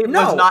part? And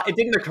it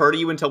didn't occur to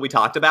you until we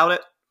talked about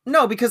it?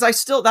 No, because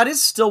that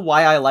is still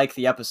why I like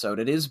the episode.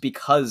 It is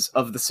because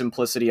of the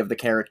simplicity of the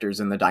characters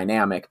and the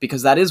dynamic,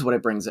 because that is what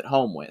it brings it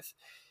home with.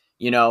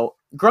 You know,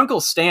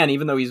 Grunkle Stan,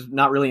 even though he's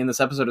not really in this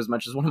episode as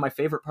much, is one of my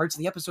favorite parts of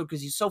the episode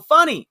because he's so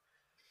funny.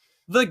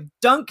 The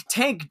dunk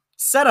tank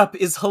setup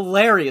is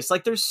hilarious.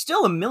 Like, there's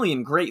still a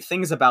million great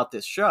things about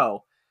this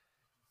show,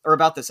 or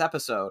about this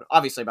episode,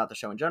 obviously about the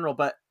show in general,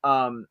 but,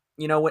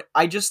 you know what,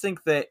 I just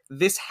think that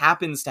this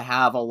happens to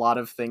have a lot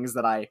of things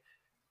that a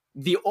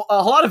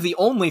lot of the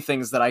only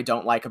things that I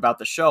don't like about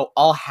the show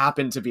all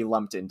happen to be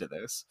lumped into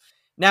this.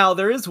 Now,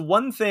 there is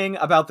one thing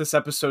about this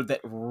episode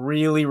that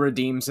really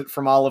redeems it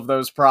from all of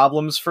those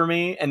problems for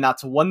me, and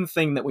that's one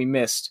thing that we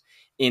missed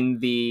in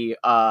the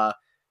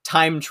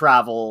time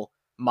travel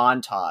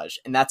montage,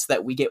 and that's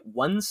that we get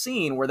one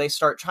scene where they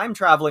start time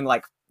traveling,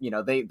 like,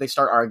 they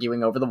start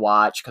arguing over the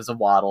watch because of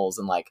Waddles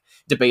and, like,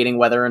 debating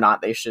whether or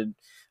not they should,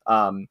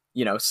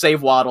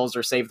 save Waddles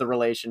or save the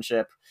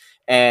relationship,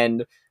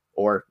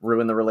 or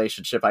ruin the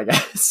relationship, I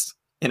guess,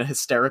 in a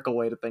hysterical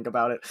way to think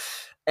about it.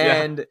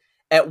 And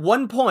at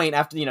one point,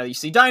 after, you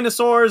see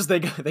dinosaurs, they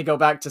go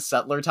back to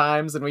settler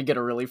times, and we get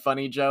a really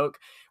funny joke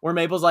where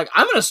Mabel's like,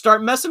 I'm gonna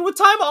start messing with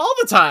time all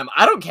the time.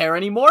 I don't care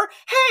anymore.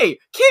 Hey,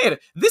 kid,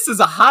 this is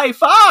a high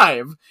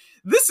five.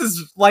 This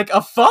is like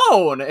a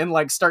phone, and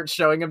like starts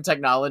showing him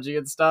technology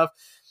and stuff,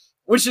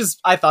 which is,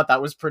 I thought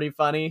that was pretty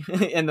funny.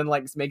 And then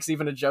like makes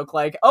even a joke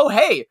like, oh,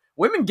 hey,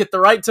 women get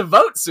the right to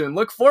vote soon.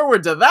 Look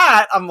forward to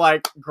that. I'm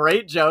like,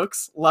 great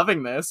jokes.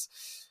 Loving this.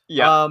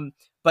 Yeah.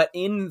 But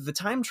in the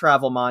time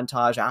travel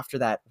montage after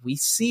that, we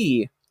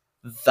see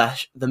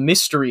the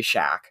Mystery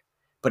Shack,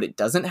 but it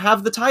doesn't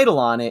have the title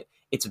on it.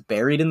 It's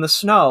buried in the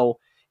snow,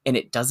 and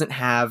it doesn't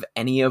have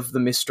any of the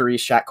Mystery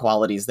Shack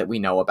qualities that we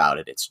know about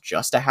it. It's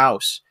just a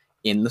house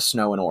in the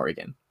snow in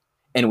Oregon.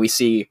 And we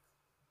see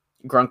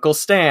Grunkle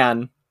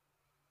Stan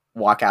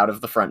walk out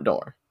of the front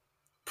door.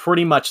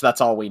 Pretty much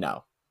that's all we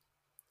know.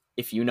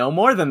 If you know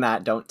more than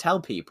that, don't tell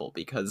people,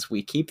 because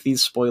we keep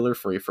these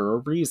spoiler-free for a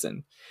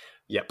reason.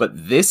 Yep. But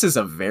this is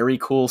a very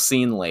cool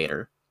scene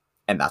later,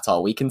 and that's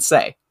all we can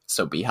say,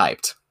 so be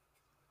hyped.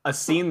 A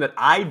scene that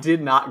I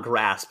did not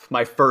grasp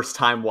my first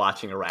time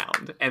watching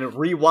Around, and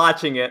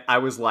rewatching it, I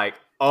was like,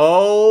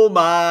 oh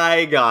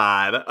my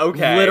god,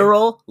 okay.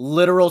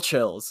 Literal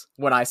chills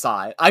when I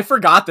saw it. I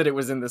forgot that it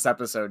was in this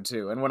episode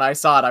too, and when I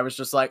saw it, I was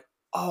just like,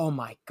 oh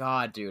my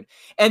god, dude.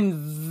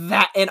 And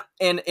that,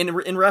 and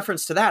in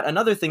reference to that,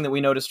 another thing that we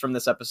noticed from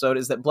this episode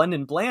is that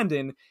Blendin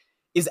Blandin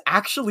is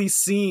actually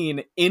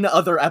seen in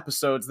other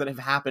episodes that have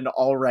happened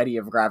already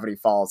of Gravity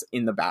Falls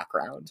in the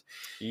background.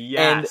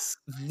 Yes.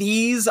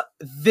 And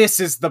this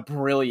is the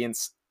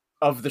brilliance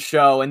of the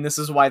show, and this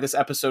is why this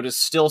episode is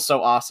still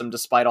so awesome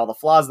despite all the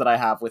flaws that I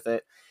have with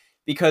it,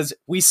 because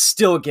we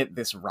still get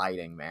this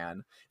writing,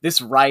 man.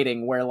 This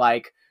writing where,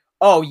 like,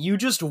 oh, you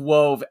just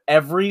wove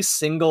every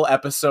single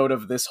episode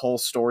of this whole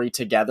story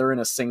together in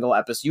a single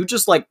episode. You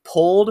just, like,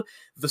 pulled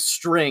the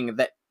string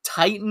that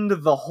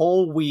tightened the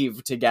whole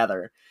weave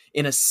together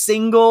in a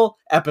single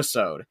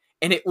episode,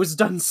 and it was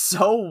done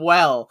so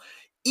well.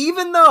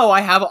 Even though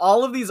I have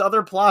all of these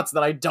other plots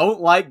that I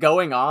don't like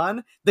going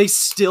on, they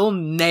still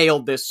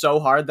nailed this so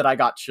hard that I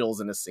got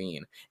chills in a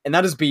scene. And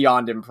that is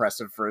beyond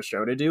impressive for a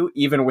show to do,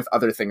 even with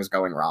other things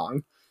going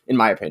wrong, in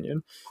my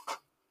opinion.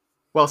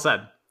 Well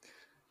said.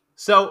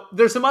 So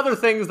there's some other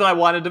things that I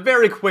wanted to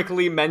very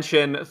quickly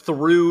mention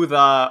through the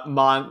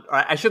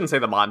I shouldn't say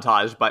the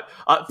montage, but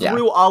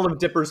through all of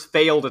Dipper's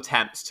failed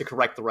attempts to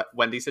correct the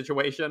Wendy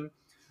situation.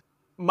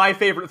 My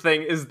favorite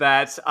thing is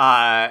that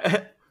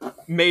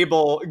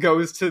Mabel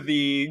goes to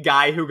the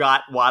guy who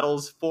got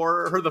Waddles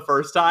for her the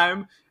first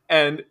time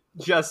and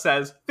just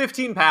says,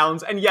 15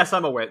 pounds, and yes,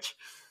 I'm a witch.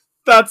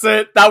 That's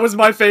it. That was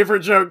my favorite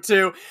joke,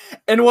 too.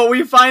 And what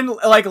we find,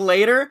 like,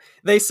 later,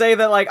 they say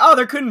that, like, oh,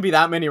 there couldn't be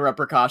that many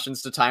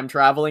repercussions to time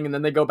traveling, and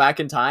then they go back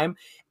in time.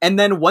 And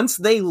then once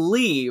they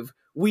leave,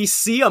 we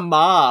see a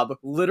mob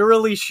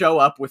literally show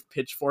up with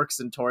pitchforks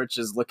and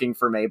torches looking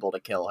for Mabel to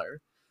kill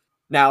her.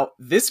 Now,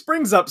 this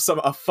brings up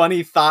a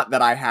funny thought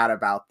that I had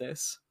about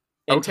this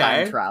in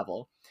time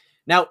travel.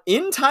 Now,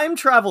 in time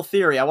travel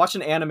theory, I watched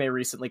an anime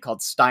recently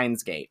called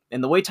Steins Gate.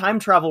 And the way time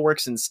travel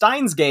works in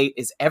Steins Gate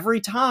is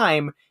every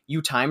time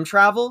you time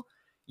travel,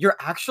 you're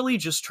actually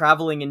just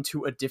traveling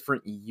into a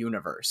different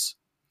universe.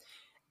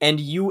 And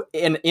you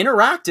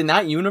interact in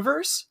that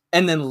universe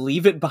and then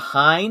leave it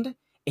behind,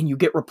 and you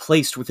get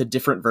replaced with a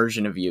different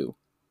version of you.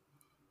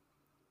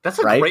 That's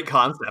a great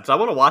concept. I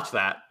want to watch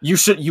that.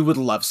 You would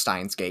love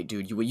Steins Gate,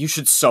 dude. You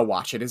should so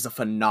watch it. It's a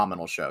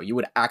phenomenal show. You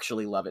would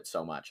actually love it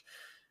so much.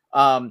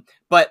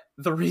 But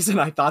the reason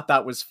I thought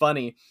that was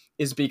funny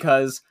is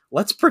because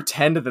let's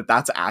pretend that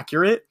that's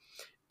accurate.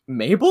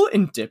 Mabel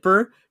and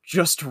Dipper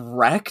just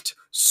wrecked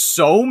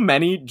so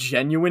many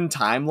genuine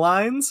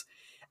timelines.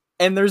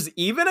 And there's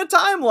even a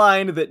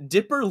timeline that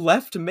Dipper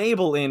left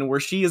Mabel in where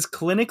she is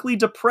clinically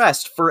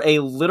depressed for a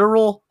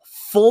literal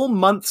full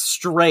month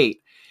straight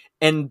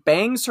and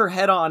bangs her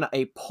head on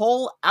a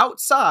pole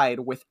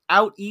outside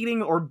without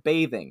eating or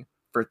bathing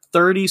for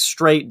 30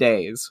 straight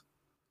days.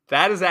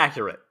 That is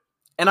accurate.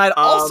 And I'd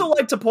also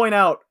like to point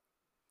out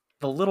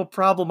the little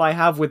problem I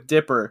have with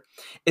Dipper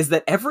is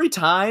that every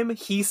time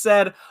he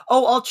said,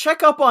 oh, I'll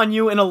check up on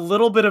you in a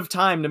little bit of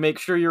time to make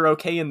sure you're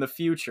okay in the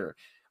future.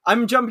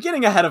 I'm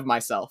getting ahead of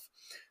myself.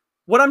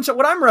 What I'm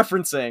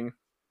referencing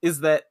is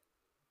that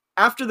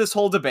after this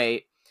whole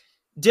debate,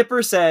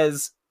 Dipper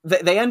says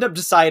that they end up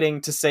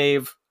deciding to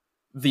save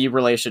the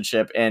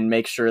relationship and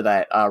make sure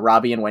that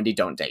Robbie and Wendy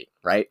don't date,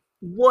 right?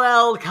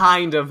 Well,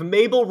 kind of.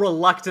 Mabel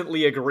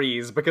reluctantly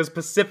agrees because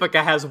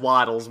Pacifica has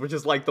Waddles, which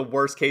is like the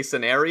worst case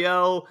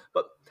scenario.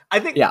 But I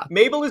think Yeah.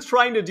 Mabel is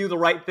trying to do the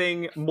right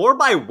thing more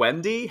by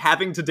Wendy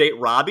having to date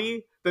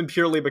Robbie than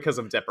purely because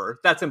of Dipper.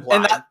 That's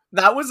implied. And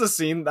that was a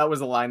scene, that was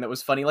a line that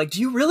was funny. Like,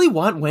 do you really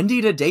want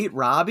Wendy to date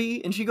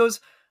Robbie? And she goes,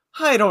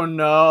 I don't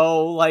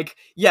know. Like,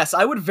 yes,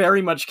 I would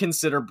very much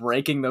consider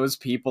breaking those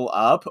people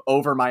up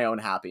over my own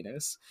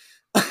happiness.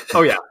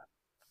 Oh yeah.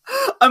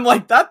 I'm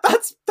like,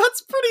 that's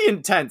pretty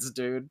intense,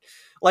 dude.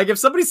 Like, if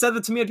somebody said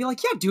that to me, I'd be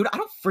like, yeah, dude, I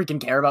don't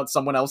freaking care about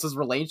someone else's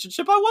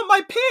relationship. I want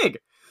my pig.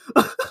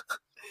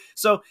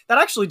 So that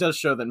actually does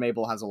show that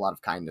Mabel has a lot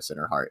of kindness in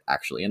her heart,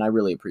 actually, and I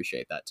really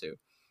appreciate that too.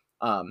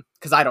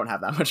 Because I don't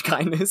have that much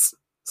kindness.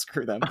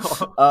 Screw them.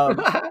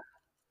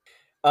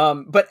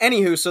 But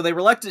anywho,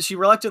 so she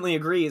reluctantly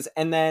agrees,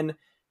 and then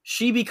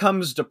she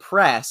becomes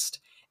depressed,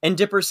 and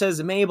Dipper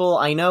says, Mabel,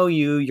 I know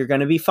you're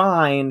gonna be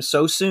fine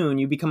so soon,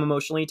 you become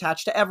emotionally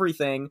attached to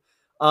everything.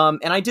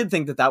 And I did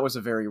think that was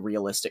a very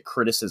realistic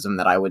criticism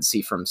that I would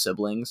see from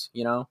siblings,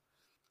 you know?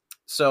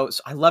 So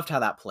I loved how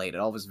that played. It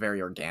all was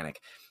very organic.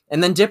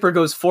 And then Dipper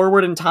goes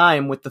forward in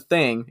time with the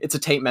thing. It's a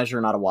tape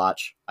measure, not a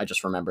watch. I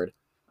just remembered.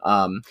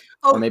 Or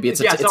maybe it's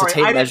a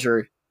tape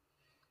measure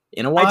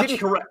in a watch. I didn't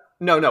correct.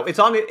 No, it's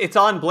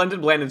on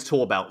Blended Blandon's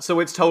tool belt, so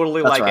it's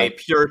totally That's like right. A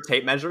pure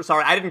tape measure.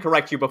 Sorry, I didn't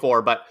correct you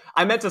before, but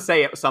I meant to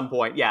say at some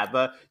point,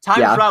 the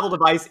time travel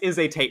device is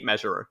a tape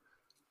measurer.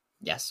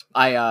 Yes,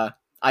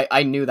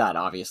 I knew that.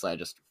 Obviously, I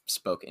just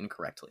spoke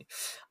incorrectly.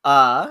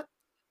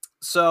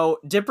 So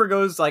Dipper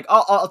goes like,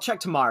 I'll check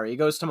tomorrow. He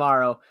goes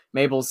tomorrow.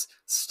 Mabel's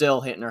still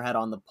hitting her head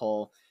on the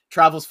pole.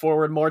 Travels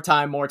forward, more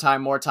time.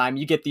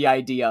 You get the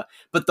idea.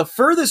 But the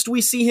furthest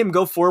we see him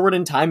go forward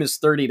in time is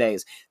 30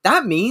 days.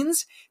 That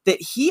means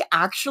that he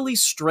actually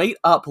straight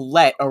up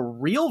let a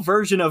real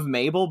version of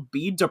Mabel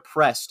be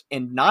depressed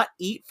and not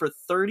eat for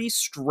 30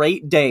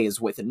 straight days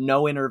with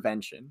no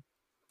intervention.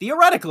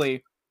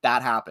 Theoretically,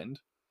 that happened.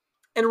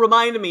 And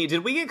remind me,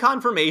 did we get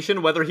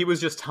confirmation whether he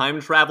was just time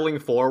traveling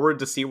forward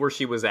to see where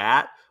she was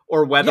at?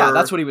 Or whether... Yeah,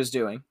 that's what he was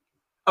doing.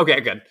 Okay,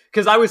 good.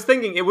 Because I was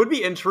thinking it would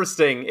be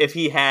interesting if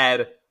he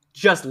had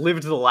just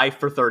lived the life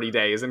for 30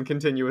 days and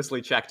continuously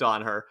checked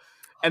on her.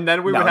 And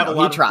then we would have a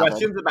lot of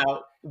questions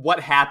about what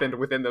happened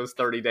within those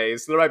 30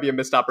 days. So there might be a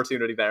missed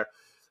opportunity there.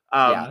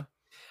 Yeah.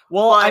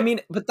 Well, I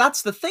mean, but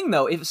that's the thing,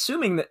 though.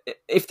 Assuming that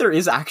if there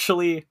is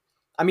actually...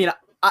 I mean...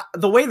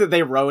 the way that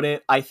they wrote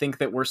it, I think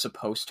that we're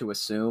supposed to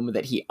assume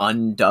that he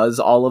undoes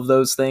all of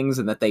those things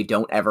and that they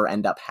don't ever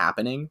end up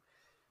happening,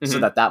 so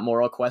that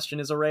moral question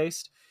is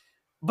erased.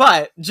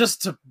 But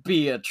just to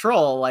be a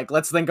troll, like,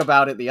 let's think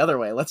about it the other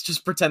way. Let's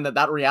just pretend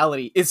that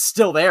reality is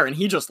still there and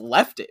he just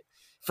left it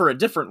for a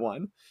different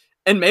one.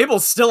 And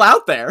Mabel's still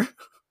out there.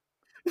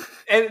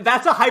 And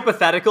that's a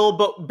hypothetical,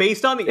 but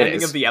based on the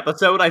ending of the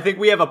episode, I think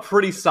we have a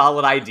pretty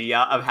solid idea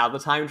of how the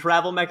time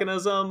travel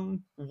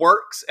mechanism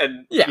works.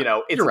 And,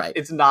 it's right.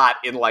 It's not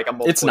in like a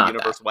multiple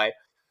universe way.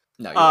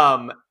 No,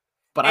 right.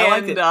 But I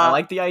like it. I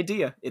like the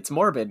idea. It's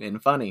morbid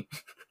and funny.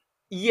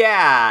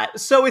 Yeah.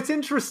 So it's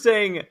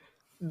interesting.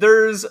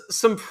 There's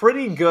some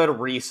pretty good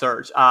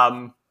research.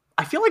 I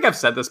feel like I've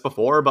said this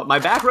before, but my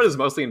background is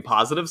mostly in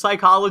positive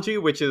psychology,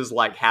 which is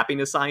like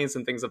happiness science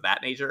and things of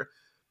that nature.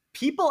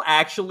 People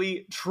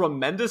actually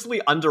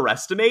tremendously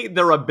underestimate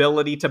their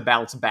ability to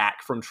bounce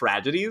back from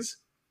tragedies.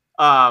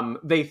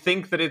 They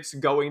think that it's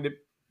going to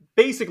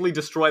basically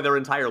destroy their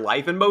entire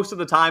life. And most of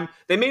the time,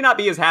 they may not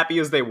be as happy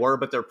as they were,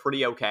 but they're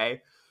pretty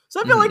okay. So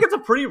I feel like it's a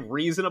pretty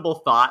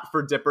reasonable thought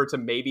for Dipper to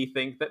maybe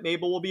think that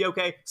Mabel will be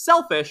okay.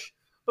 Selfish,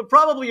 but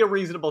probably a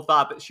reasonable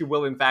thought that she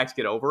will in fact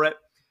get over it.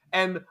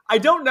 And I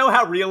don't know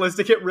how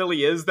realistic it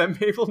really is that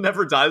Mabel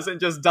never does and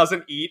just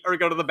doesn't eat or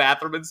go to the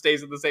bathroom and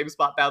stays in the same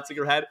spot bouncing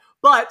her head.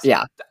 But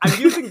I'm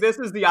using this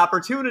as the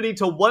opportunity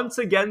to once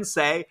again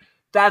say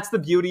that's the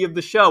beauty of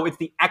the show. It's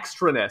the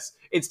extraness.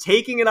 It's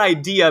taking an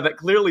idea that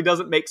clearly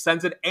doesn't make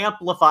sense and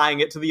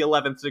amplifying it to the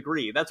 11th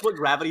degree. That's what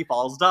Gravity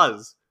Falls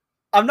does.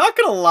 I'm not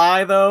gonna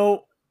lie,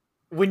 though.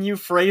 When you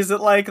phrase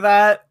it like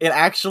that, it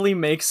actually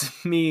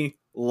makes me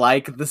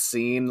like the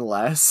scene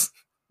less.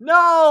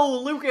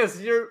 No,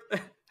 Lucas, you're...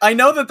 I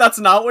know that that's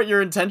not what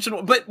your intention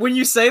was, but when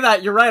you say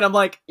that, you're right. I'm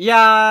like,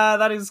 yeah,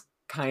 that is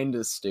kind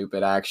of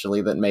stupid,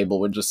 actually, that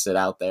Mabel would just sit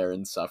out there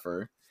and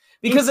suffer.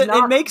 Because it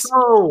makes...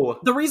 So.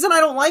 The reason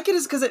I don't like it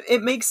is because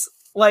it makes,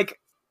 like,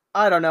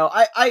 I don't know.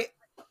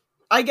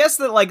 I guess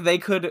that, like, they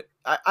could...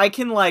 I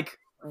can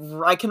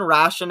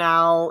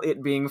rationale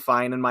it being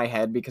fine in my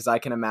head because I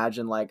can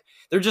imagine, like,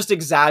 they're just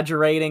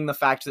exaggerating the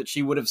fact that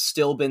she would have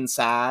still been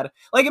sad.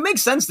 Like, it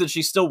makes sense that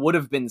she still would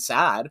have been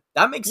sad.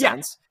 That makes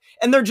sense.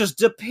 And they're just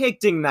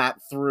depicting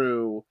that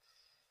through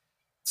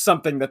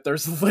something that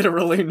there's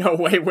literally no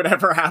way would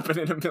ever happen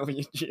in a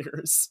million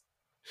years.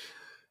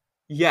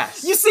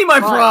 Yes. You see my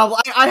problem.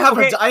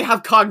 I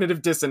have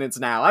cognitive dissonance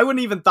now. I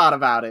wouldn't even thought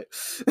about it.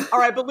 All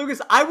right, but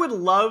Lucas, I would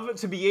love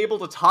to be able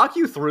to talk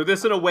you through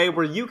this in a way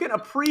where you can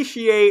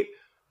appreciate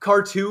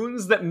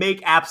cartoons that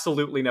make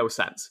absolutely no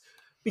sense.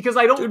 Because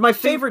I don't... Dude, my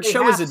favorite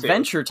show is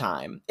Adventure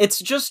Time. It's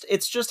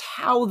just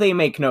how they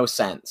make no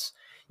sense.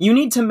 You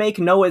need to make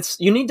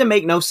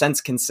no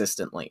sense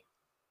consistently.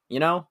 You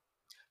know?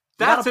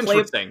 That's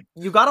interesting.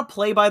 You gotta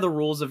play by the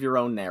rules of your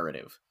own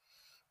narrative.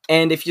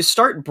 And if you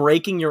start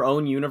breaking your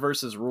own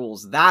universe's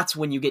rules, that's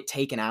when you get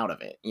taken out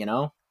of it, you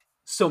know?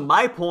 So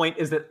my point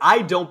is that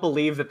I don't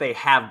believe that they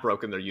have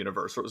broken their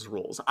universe's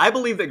rules. I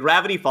believe that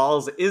Gravity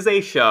Falls is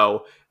a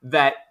show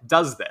that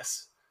does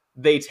this.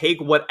 They take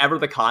whatever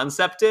the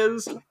concept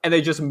is and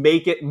they just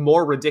make it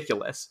more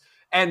ridiculous.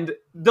 And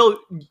they'll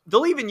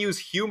even use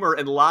humor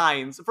in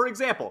lines. For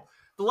example,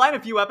 the line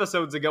a few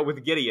episodes ago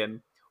with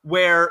Gideon,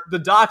 where the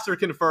doctor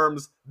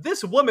confirms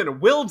this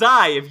woman will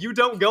die if you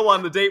don't go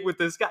on the date with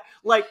this guy.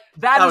 Like,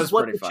 that is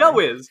what the show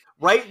is,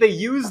 right? They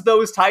use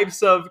those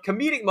types of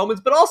comedic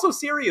moments, but also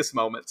serious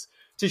moments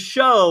to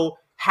show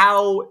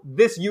how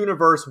this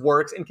universe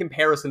works in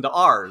comparison to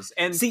ours.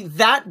 And see,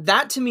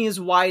 that to me is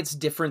why it's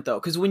different, though.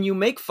 Because when you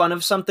make fun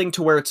of something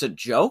to where it's a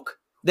joke,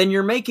 then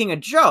you're making a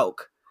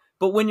joke.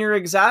 But when you're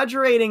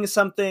exaggerating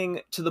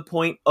something to the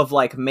point of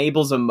like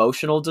Mabel's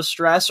emotional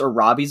distress or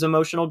Robbie's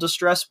emotional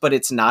distress, but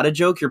it's not a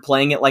joke, you're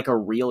playing it like a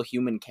real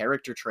human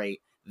character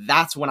trait,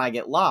 that's when I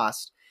get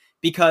lost.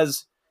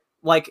 Because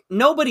like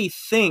nobody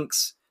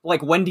thinks,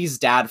 like Wendy's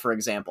dad, for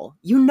example,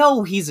 you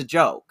know he's a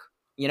joke,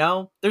 you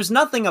know? There's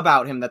nothing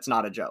about him that's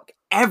not a joke.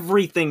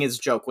 Everything is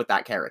joke with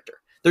that character.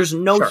 There's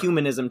no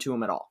humanism to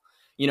him at all.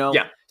 You know?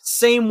 Yeah.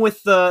 Same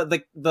with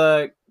the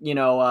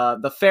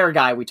fair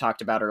guy we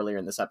talked about earlier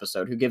in this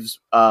episode, who gives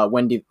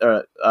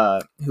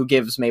who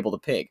gives Mabel the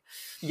pig.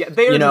 Yeah,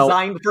 they are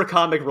designed for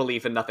comic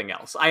relief and nothing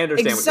else. I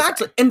understand exactly, what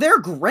you're saying. And they're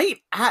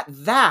great at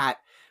that.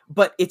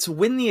 But it's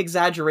when the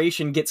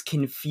exaggeration gets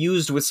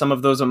confused with some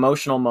of those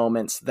emotional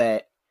moments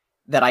that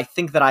I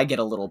think that I get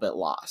a little bit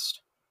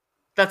lost.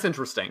 That's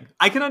interesting.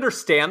 I can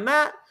understand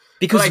that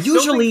because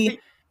usually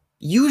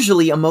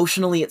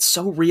emotionally it's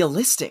so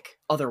realistic.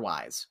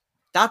 Otherwise.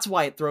 That's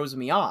why it throws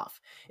me off,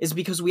 is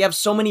because we have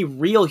so many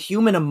real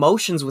human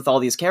emotions with all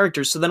these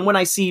characters. So then when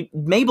I see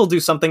Mabel do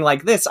something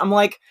like this, I'm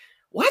like,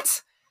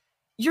 what?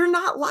 You're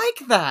not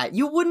like that.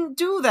 You wouldn't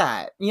do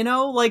that. You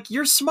know, like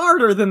you're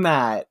smarter than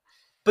that.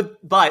 But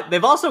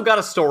they've also got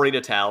a story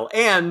to tell,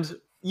 and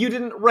you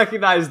didn't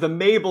recognize the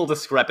Mabel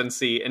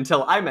discrepancy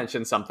until I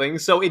mentioned something,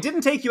 so it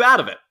didn't take you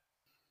out of it.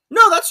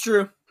 No, that's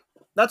true.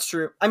 That's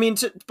true. I mean,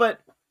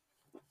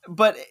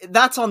 but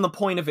that's on the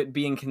point of it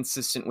being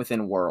consistent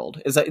within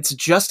world, is that it's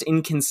just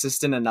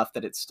inconsistent enough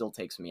that it still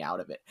takes me out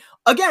of it.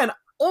 Again,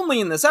 only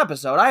in this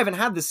episode. I haven't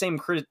had the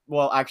same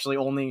actually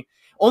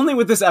only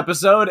with this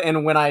episode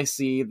and when I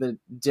see the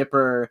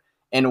Dipper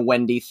and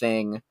Wendy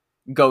thing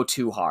go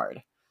too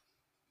hard.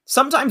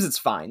 Sometimes it's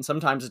fine,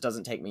 sometimes it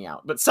doesn't take me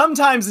out, but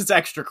sometimes it's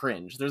extra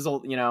cringe. There's a,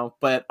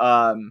 but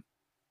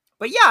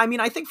yeah, I mean,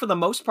 I think for the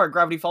most part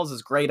Gravity Falls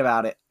is great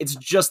about it. It's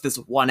just this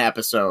one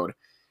episode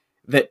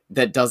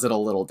that does it a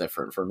little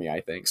different for me,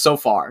 I think, so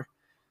far.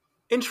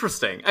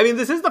 Interesting. I mean,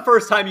 this is the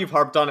first time you've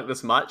harped on it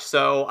this much,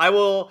 so I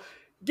will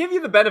give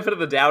you the benefit of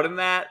the doubt in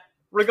that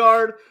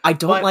regard. I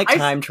don't like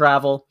time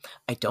travel,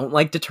 I don't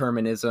like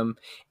determinism,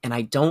 and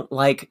I don't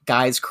like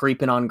guys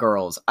creeping on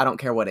girls. I don't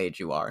care what age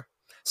you are.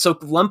 So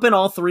lumping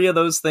all three of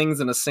those things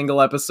in a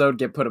single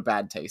episode put a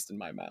bad taste in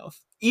my mouth,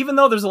 even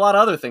though there's a lot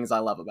of other things I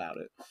love about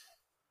it.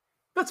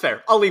 That's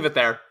fair. I'll leave it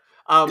there.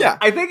 Yeah.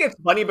 I think it's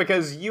funny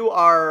because you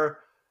are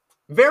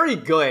very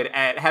good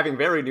at having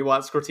very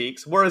nuanced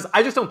critiques, whereas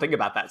I just don't think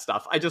about that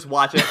stuff. I just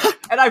watch it,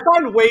 and I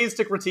find ways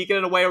to critique it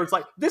in a way where it's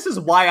like, this is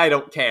why I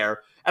don't care,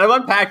 and I'm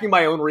unpacking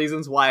my own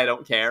reasons why I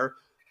don't care.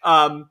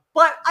 But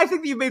I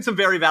think that you've made some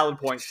very valid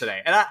points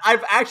today, and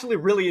I've actually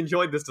really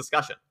enjoyed this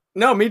discussion.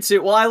 No, me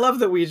too. Well, I love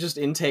that we just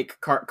intake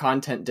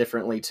content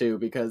differently, too,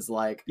 because,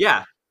 like...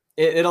 Yeah.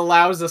 It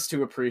allows us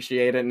to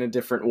appreciate it in a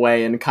different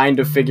way and kind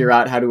of figure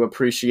out how to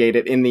appreciate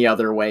it in the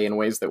other way in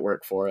ways that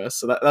work for us.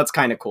 So that's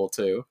kind of cool,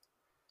 too.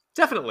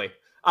 Definitely.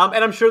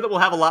 And I'm sure that we'll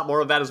have a lot more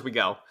of that as we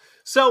go.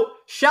 So,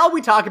 shall we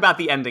talk about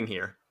the ending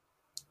here?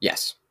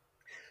 Yes.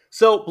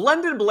 So,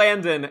 Blendon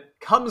Blandon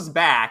comes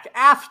back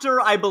after,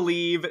 I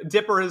believe,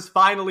 Dipper has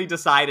finally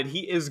decided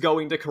he is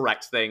going to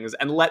correct things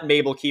and let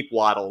Mabel keep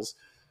Waddles.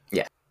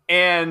 Yeah.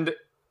 And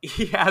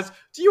he asks,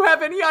 do you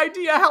have any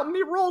idea how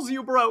many rules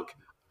you broke?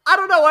 I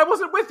don't know, I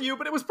wasn't with you,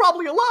 but it was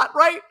probably a lot,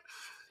 right?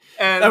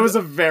 And that was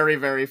a very,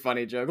 very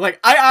funny joke. Like,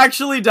 I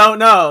actually don't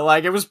know.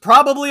 Like, it was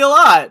probably a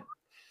lot.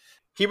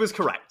 He was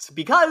correct,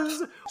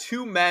 because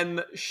two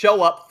men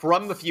show up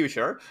from the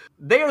future.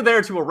 They are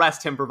there to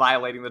arrest him for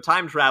violating the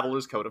time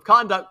traveler's code of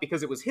conduct,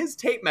 because it was his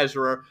tape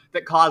measurer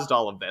that caused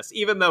all of this,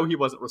 even though he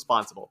wasn't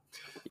responsible.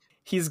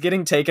 He's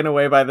getting taken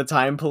away by the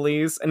time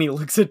police, and he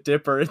looks at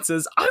Dipper and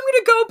says, I'm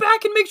gonna go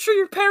back and make sure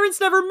your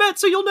parents never met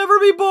so you'll never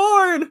be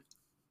born!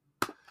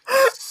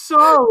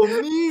 So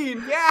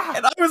mean, yeah!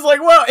 And I was like,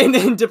 whoa! And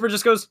then Dipper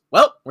just goes,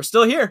 well, we're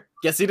still here.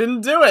 Guess he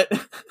didn't do it.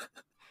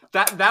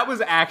 That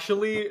was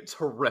actually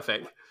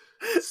terrific.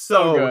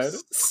 So good.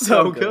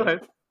 So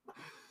good.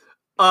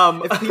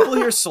 If people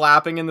hear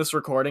slapping in this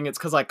recording, it's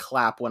because I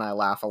clap when I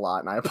laugh a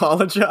lot, and I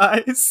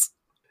apologize.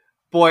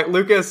 Boy,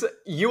 Lucas,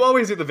 you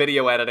always do the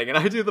video editing, and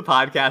I do the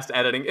podcast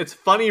editing. It's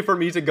funny for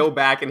me to go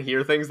back and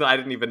hear things that I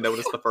didn't even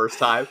notice the first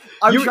time.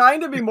 I'm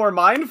trying to be more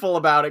mindful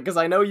about it, because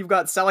I know you've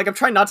got like, I'm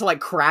trying not to like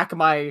crack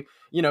my,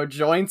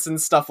 joints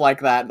and stuff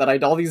like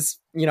that, all these,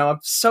 I'm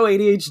so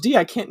ADHD,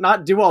 I can't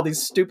not do all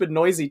these stupid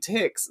noisy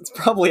ticks. It's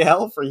probably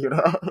hell for you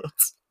to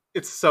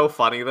It's so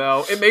funny,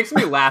 though. It makes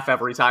me laugh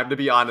every time, to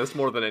be honest,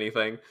 more than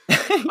anything.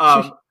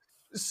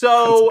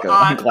 So,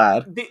 I'm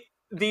glad.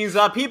 These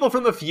people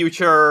from the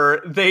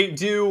future, they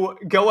do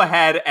go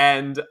ahead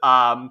and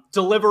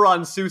deliver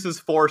on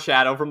Seuss's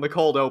foreshadow from the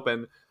cold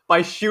open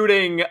by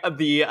shooting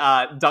the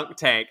dunk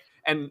tank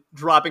and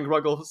dropping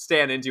Grunkle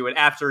Stan into it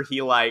after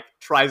he,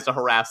 tries to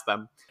harass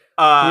them.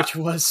 Which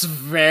was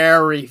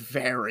very,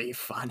 very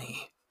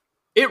funny.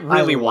 It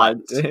really was.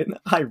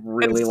 I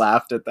really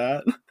laughed at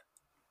that.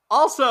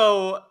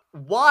 Also,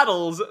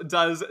 Waddles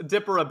does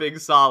Dipper a big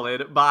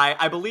solid by,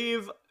 I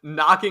believe,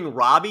 knocking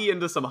Robbie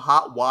into some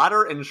hot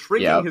water and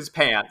shrinking his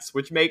pants,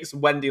 which makes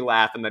Wendy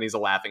laugh, and then he's a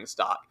laughing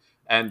stock.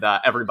 And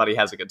everybody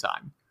has a good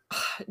time.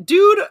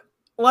 Dude,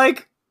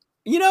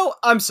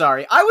 I'm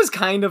sorry. I was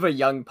kind of a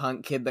young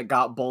punk kid that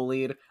got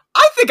bullied.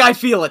 I think I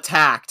feel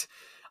attacked.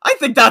 I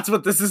think that's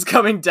what this is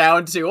coming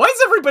down to. Why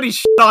is everybody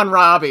shit on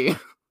Robbie?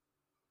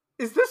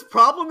 Is this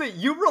problem that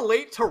you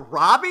relate to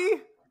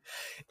Robbie?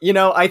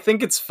 I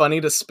think it's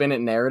funny to spin it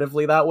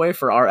narratively that way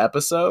for our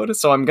episode,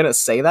 so I'm gonna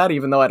say that,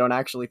 even though I don't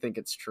actually think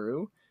it's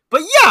true.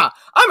 But yeah,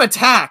 I'm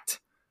attacked!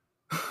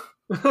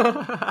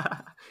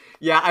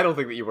 Yeah, I don't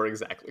think that you were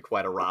exactly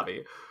quite a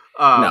Robbie.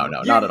 No,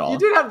 not at all. You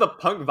did have the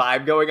punk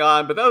vibe going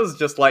on, but that was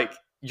just,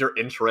 your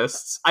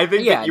interests. I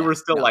think that you were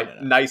still,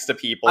 nice to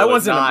people. I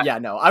wasn't,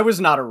 I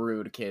was not a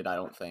rude kid, I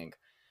don't think.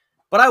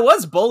 But I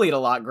was bullied a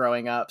lot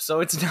growing up, so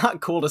it's not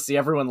cool to see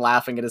everyone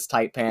laughing at his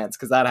tight pants,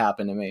 because that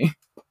happened to me.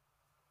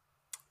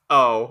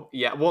 Oh,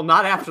 yeah. Well,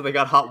 not after they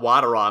got hot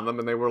water on them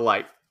and they were,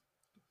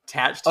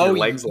 attached to your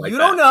legs like that. You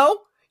don't know.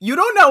 You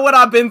don't know what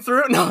I've been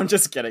through. No, I'm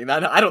just kidding.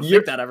 I don't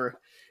think that ever...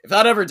 If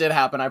that ever did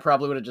happen, I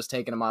probably would have just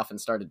taken him off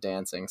and started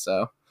dancing,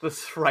 so...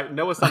 That's right.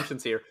 No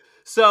assumptions here.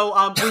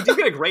 So, we do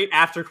get a great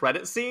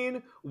after-credit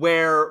scene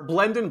where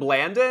Blendin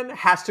Blandin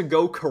has to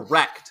go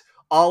correct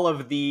all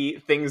of the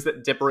things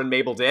that Dipper and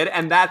Mabel did,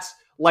 and that's,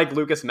 like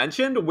Lucas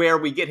mentioned, where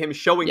we get him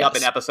showing up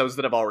in episodes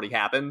that have already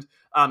happened.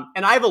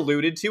 And I've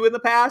alluded to in the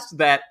past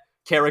that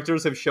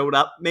characters have showed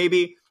up,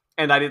 maybe,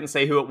 and I didn't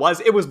say who it was.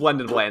 It was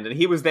Blendin Blandin.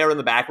 He was there in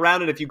the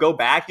background, and if you go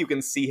back, you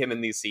can see him in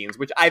these scenes,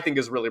 which I think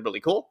is really, really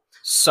cool.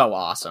 So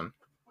awesome.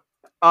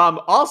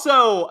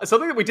 Also,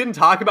 something that we didn't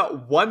talk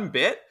about one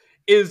bit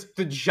is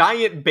the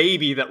giant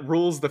baby that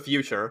rules the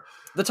future.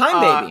 The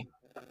Time Baby.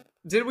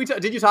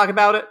 Did you talk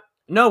about it?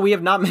 No, we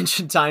have not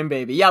mentioned Time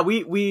Baby. Yeah,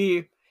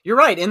 we you're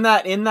right. In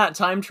that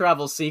time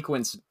travel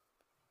sequence,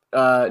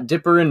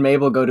 Dipper and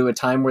Mabel go to a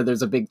time where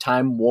there's a big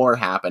time war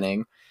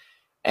happening,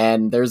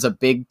 and there's a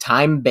big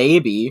time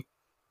baby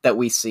that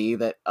we see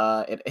that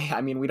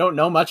we don't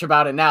know much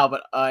about it now,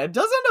 but it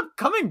does end up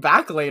coming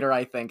back later,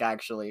 I think,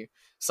 actually,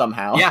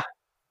 somehow. Yeah.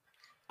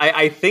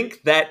 I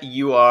think that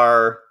you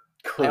are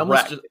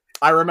correct.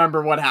 I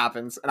remember what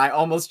happens, and I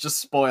almost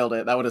just spoiled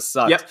it. That would have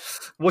sucked. Yep.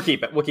 We'll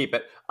keep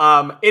it.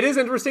 It is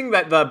interesting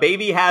that the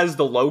baby has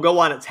the logo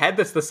on its head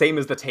that's the same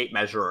as the tape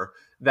measure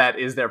that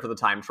is there for the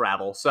time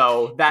travel.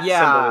 So that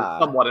symbol is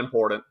somewhat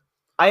important.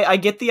 I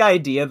get the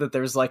idea that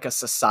there's a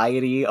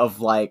society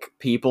of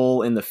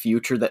people in the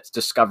future that's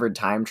discovered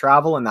time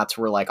travel, and that's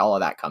where all of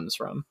that comes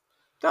from.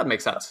 That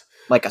makes sense.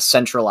 A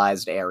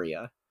centralized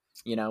area.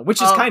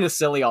 Which is kind of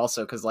silly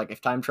also, because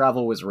if time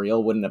travel was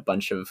real, wouldn't a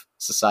bunch of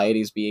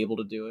societies be able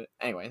to do it?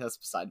 Anyway, that's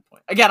beside the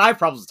point. Again, I have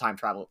problems with time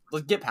travel.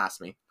 Let's get past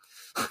me.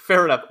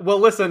 Fair enough. Well,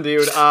 listen,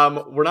 dude,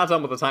 we're not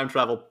done with the time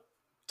travel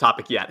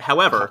topic yet.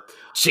 However,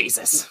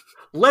 Jesus.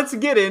 Let's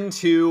get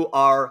into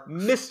our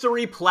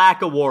Mystery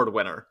Plaque Award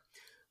winner.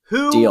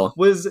 Who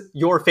was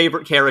your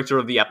favorite character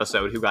of the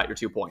episode who got your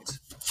 2 points?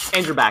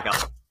 And your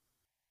backup.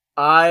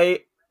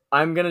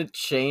 I'm gonna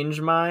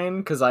change mine,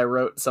 because I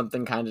wrote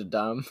something kind of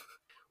dumb.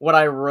 What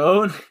I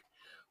wrote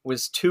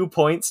was 2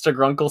 points to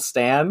Grunkle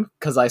Stan,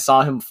 because I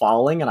saw him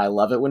falling, and I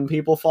love it when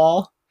people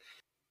fall.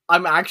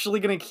 I'm actually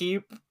going to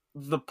keep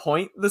the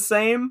point the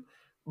same,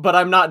 but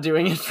I'm not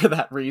doing it for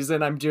that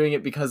reason. I'm doing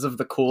it because of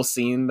the cool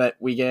scene that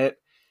we get.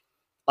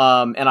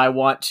 And I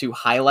want to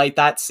highlight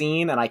that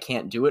scene, and I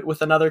can't do it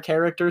with another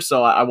character,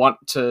 so I want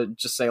to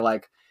just say,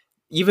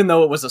 even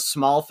though it was a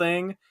small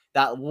thing,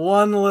 that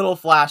one little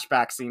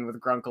flashback scene with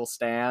Grunkle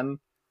Stan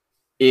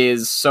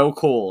is so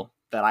cool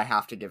that I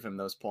have to give him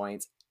those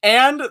points.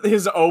 And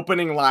his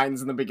opening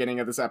lines in the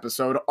beginning of this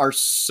episode are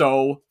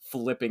so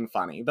flipping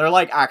funny. They're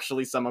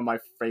actually some of my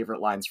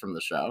favorite lines from the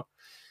show.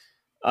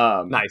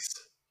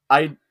 Nice.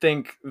 I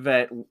think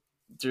that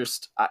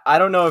I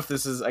don't know if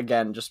this is,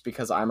 again, just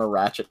because I'm a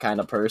ratchet kind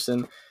of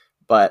person,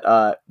 but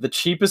the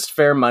cheapest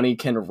fare money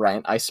can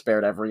rent, I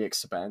spared every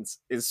expense,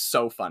 is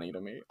so funny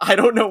to me. I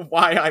don't know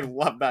why I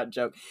love that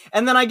joke.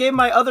 And then I gave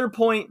my other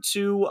point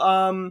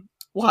to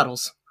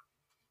Waddles.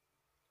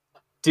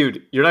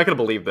 Dude, you're not going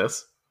to believe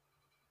this.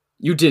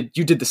 You did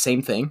the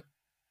same thing?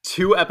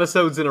 2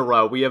 episodes in a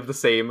row, we have the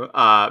same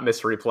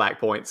mystery plaque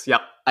points.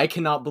 Yep. I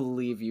cannot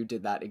believe you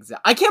did that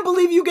I can't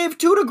believe you gave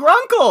 2 to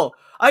Grunkle!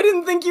 I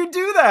didn't think you'd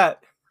do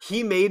that!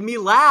 He made me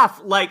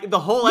laugh. Like, the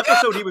whole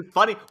episode, he was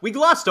funny. We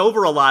glossed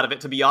over a lot of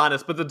it, to be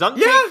honest, but the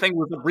dunk tank thing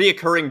was a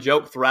reoccurring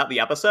joke throughout the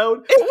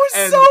episode. It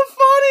was so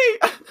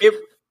funny!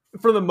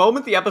 From the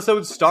moment the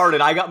episode started,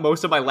 I got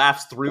most of my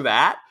laughs through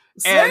that.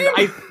 Same. And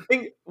I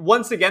think,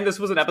 once again, this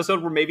was an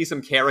episode where maybe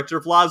some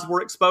character flaws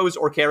were exposed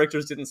or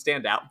characters didn't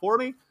stand out for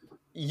me.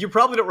 You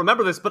probably don't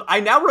remember this, but I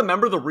now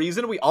remember the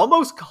reason we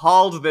almost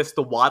called this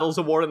the Waddles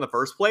Award in the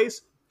first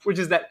place, which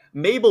is that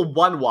Mabel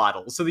won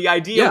Waddles. So the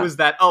idea was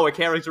that, a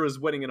character is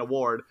winning an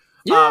award.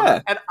 Yeah.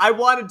 And I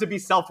wanted to be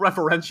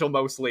self-referential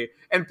mostly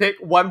and pick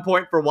 1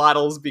 point for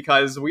Waddles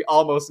because we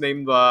almost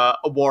named the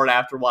award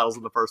after Waddles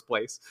in the first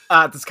place.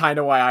 That's kind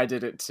of why I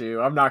did it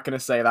too. I'm not going to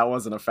say that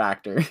wasn't a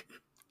factor.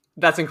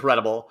 That's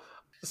incredible.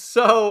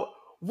 So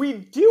we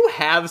do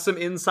have some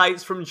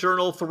insights from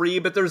Journal 3,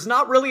 but there's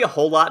not really a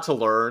whole lot to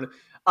learn.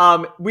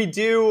 We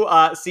do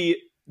see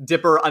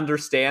Dipper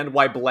understand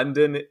why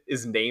Blendin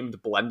is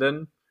named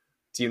Blendin.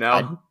 Do you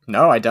know?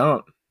 No, I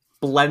don't.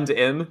 Blend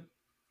in.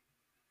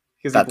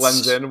 Because he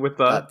blends in with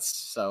the... That's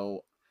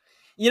so...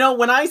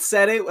 when I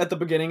said it at the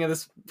beginning of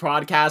this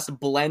podcast,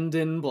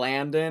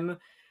 Blandin,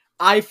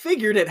 I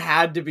figured it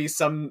had to be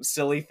some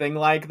silly thing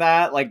like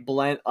that. Like,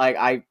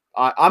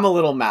 I'm a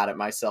little mad at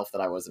myself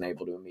that I wasn't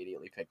able to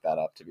immediately pick that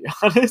up, to be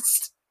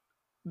honest.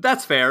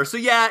 That's fair. So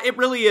yeah, it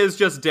really is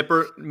just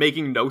Dipper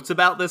making notes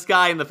about this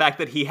guy and the fact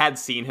that he had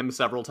seen him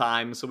several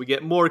times, so we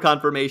get more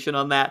confirmation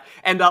on that.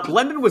 And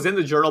Blendin was in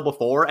the journal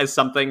before as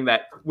something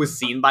that was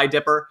seen by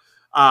Dipper,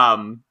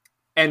 and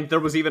there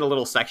was even a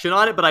little section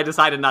on it, but I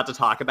decided not to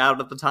talk about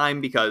it at the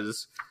time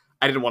because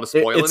I didn't want to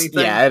spoil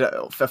anything. Yeah, it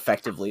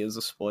effectively is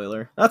a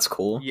spoiler. That's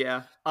cool.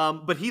 Yeah,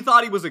 but he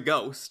thought he was a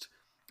ghost,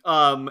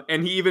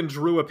 and he even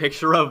drew a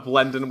picture of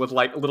Blendin with,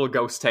 like, a little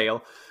ghost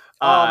tail.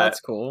 Oh,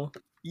 that's cool.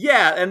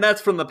 Yeah, and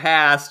that's from the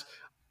past.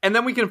 And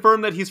then we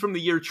confirm that he's from the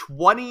year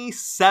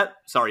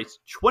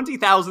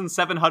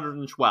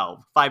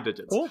 20,712. 5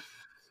 digits. Cool.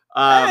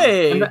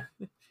 Hey!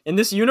 In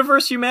this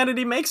universe,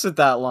 humanity makes it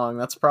that long.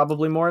 That's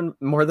probably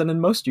more than in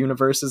most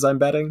universes, I'm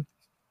betting.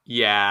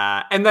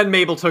 Yeah, and then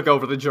Mabel took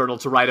over the journal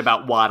to write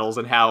about Waddles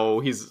and how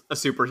he's a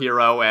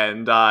superhero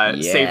and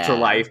saved her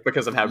life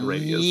because of how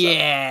great he is.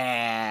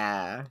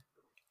 Yeah!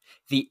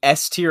 The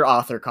S-tier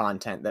author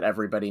content that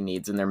everybody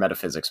needs in their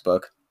metaphysics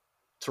book.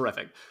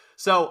 Terrific.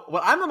 So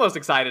what I'm the most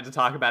excited to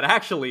talk about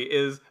actually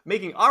is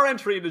making our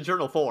entry into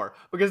Journal 4,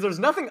 because there's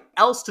nothing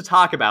else to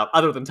talk about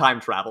other than time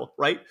travel,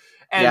 right?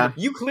 And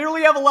you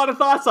clearly have a lot of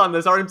thoughts on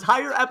this. Our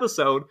entire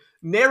episode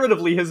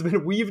narratively has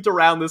been weaved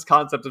around this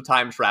concept of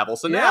time travel.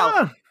 So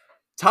now,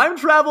 time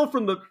travel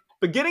from the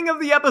beginning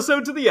of the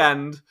episode to the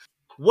end.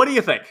 What do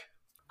you think?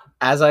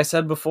 As I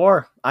said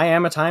before, I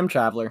am a time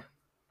traveler.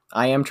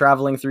 I am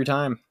traveling through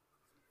time.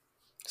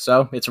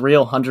 So it's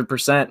real,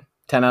 100%,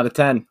 10 out of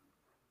 10.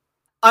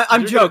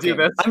 I'm joking.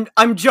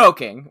 I'm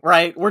joking,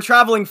 right? We're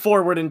traveling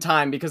forward in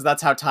time because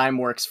that's how time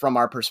works from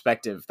our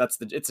perspective.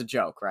 It's a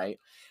joke, right?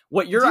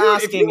 What you're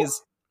asking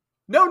is...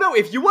 No,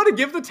 if you want to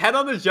give the 10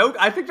 on the joke,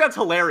 I think that's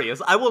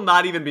hilarious. I will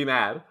not even be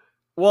mad.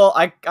 Well,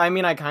 I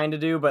mean, I kind of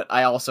do, but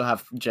I also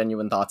have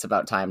genuine thoughts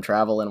about time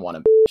travel and want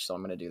to so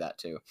I'm going to do that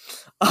too.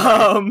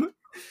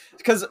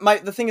 Because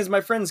the thing is,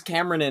 my friends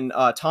Cameron and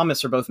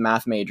Thomas are both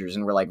math majors,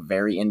 and we're like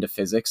very into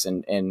physics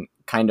and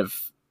kind of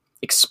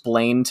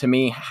explain to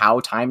me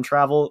how time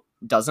travel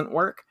doesn't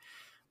work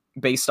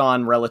based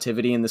on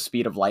relativity and the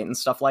speed of light and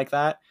stuff like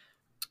that.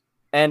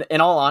 And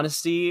in all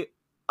honesty,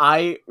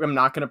 I am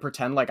not going to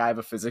pretend like I have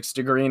a physics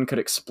degree and could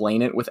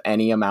explain it with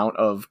any amount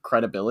of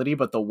credibility,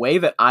 but the way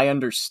that I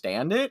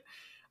understand it,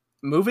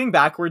 moving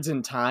backwards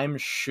in time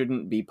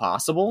shouldn't be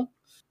possible,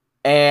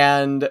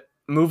 and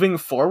moving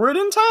forward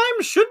in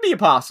time should be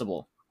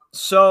possible.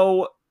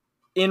 So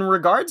in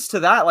regards to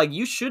that, like,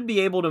 you should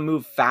be able to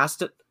move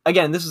fast.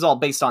 Again, this is all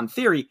based on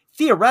theory.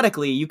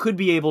 Theoretically, you could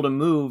be able to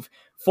move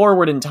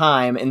forward in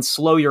time and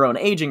slow your own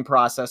aging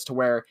process to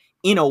where,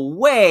 in a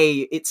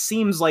way, it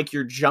seems like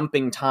you're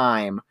jumping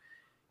time,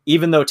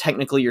 even though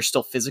technically you're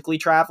still physically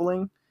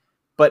traveling,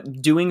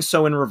 but doing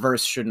so in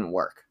reverse shouldn't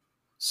work.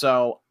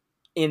 So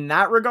in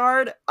that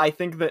regard, I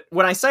think that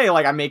when I say,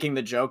 like, I'm making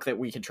the joke that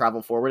we could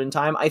travel forward in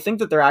time, I think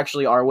that there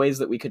actually are ways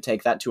that we could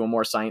take that to a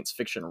more science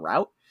fiction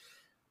route.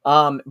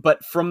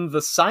 But from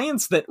the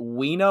science that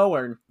we know,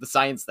 or the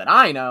science that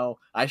I know,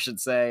 I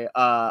should say,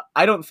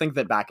 I don't think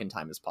that back in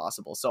time is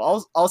possible.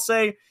 So I'll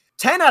say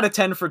 10 out of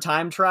 10 for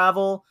time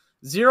travel,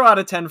 0 out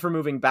of 10 for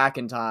moving back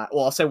in time.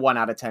 Well, I'll say 1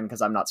 out of 10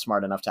 because I'm not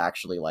smart enough to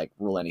actually, like,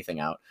 rule anything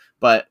out.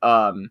 But,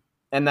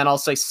 and then I'll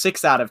say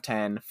 6 out of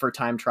 10 for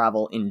time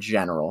travel in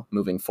general,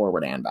 moving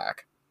forward and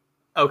back.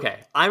 Okay,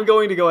 I'm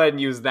going to go ahead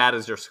and use that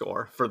as your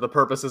score for the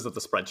purposes of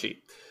the spreadsheet.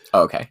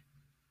 Okay.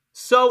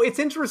 So it's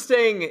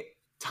interesting.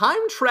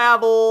 Time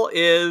travel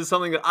is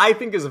something that I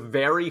think is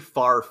very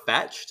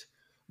far-fetched,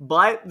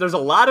 but there's a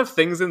lot of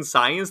things in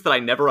science that I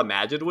never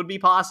imagined would be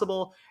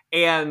possible,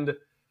 and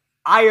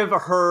I have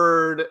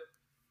heard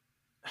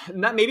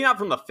maybe not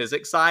from the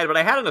physics side, but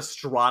I had an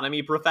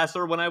astronomy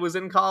professor when I was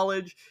in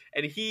college,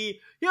 and he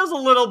was a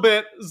little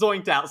bit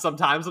zoinked out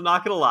sometimes, I'm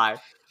not gonna lie.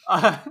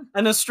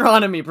 An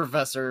astronomy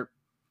professor.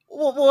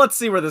 Well, let's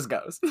see where this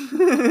goes.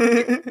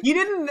 He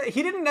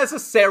didn't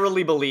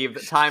necessarily believe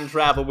that time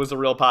travel was a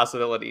real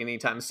possibility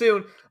anytime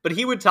soon, but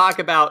he would talk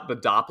about the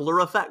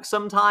Doppler effect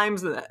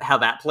sometimes, and how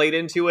that played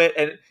into it,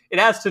 and it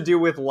has to do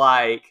with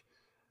like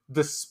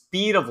the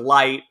speed of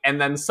light,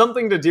 and then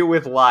something to do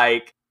with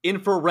like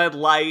infrared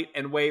light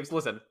and waves.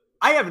 Listen,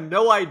 I have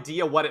no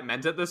idea what it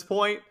meant at this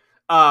point,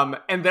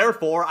 and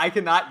therefore I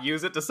cannot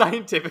use it to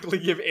scientifically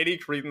give any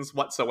credence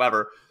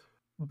whatsoever.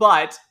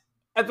 But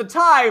at the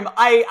time,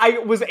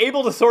 I was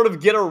able to sort of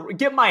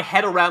get my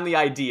head around the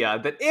idea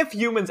that if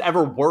humans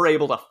ever were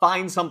able to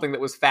find something that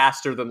was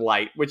faster than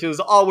light, which has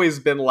always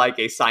been like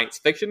a science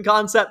fiction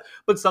concept,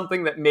 but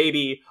something that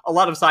maybe a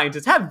lot of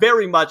scientists have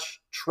very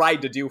much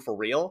tried to do for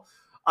real,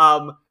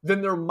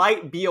 then there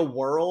might be a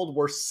world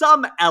where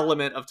some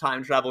element of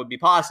time travel would be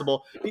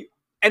possible.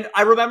 And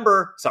I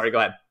remember... Sorry, go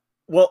ahead.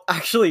 Well,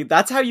 actually,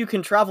 that's how you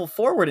can travel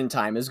forward in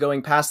time, is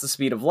going past the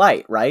speed of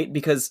light, right?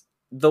 Because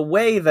the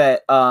way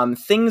that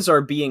things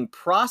are being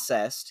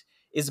processed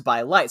is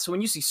by light. So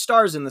when you see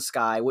stars in the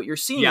sky, what you're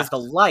seeing is the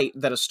light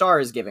that a star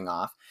is giving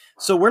off.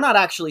 So we're not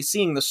actually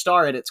seeing the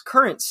star at its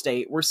current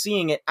state. We're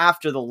seeing it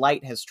after the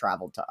light has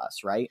traveled to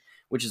us, right?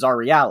 Which is our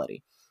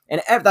reality.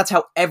 And that's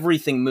how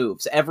everything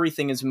moves.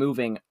 Everything is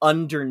moving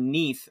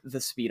underneath the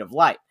speed of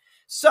light.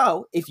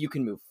 So if you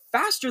can move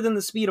faster than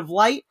the speed of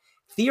light,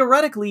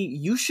 theoretically,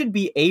 you should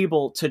be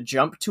able to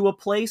jump to a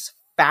place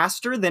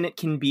faster than it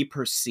can be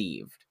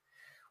perceived.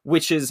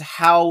 Which is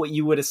how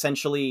you would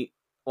essentially,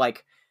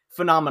 like,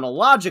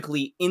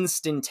 phenomenologically,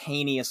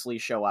 instantaneously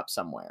show up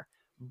somewhere.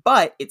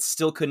 But it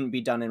still couldn't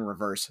be done in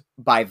reverse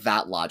by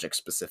that logic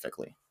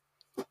specifically.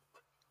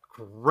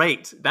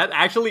 Great. That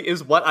actually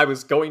is what I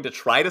was going to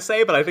try to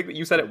say, but I think that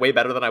you said it way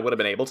better than I would have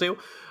been able to.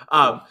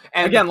 And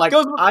again, like,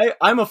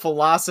 I'm a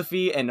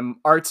philosophy and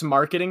arts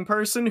marketing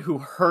person who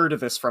heard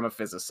this from a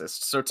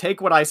physicist, so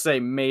take what I say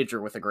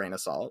major with a grain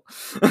of salt.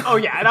 Oh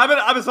yeah, and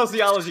I'm a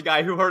sociology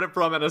guy who heard it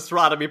from an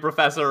astronomy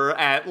professor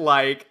at,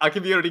 like, a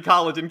community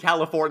college in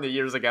California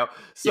years ago.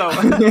 So,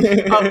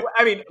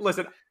 I mean,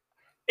 listen...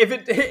 If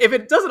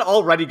it doesn't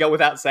already go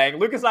without saying,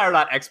 Lucas and I are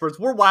not experts.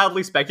 We're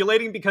wildly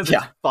speculating because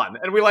it's fun,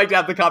 and we like to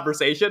have the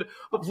conversation.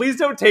 But please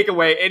don't take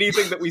away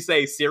anything that we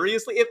say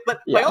seriously. But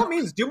by all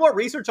means, do more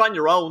research on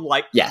your own,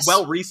 like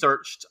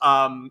well-researched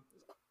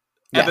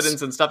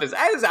evidence and stuff is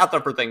out there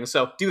for things,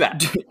 so do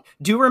that.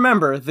 Do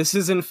remember, this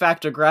is in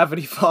fact a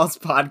Gravity Falls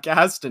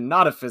podcast and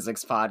not a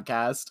physics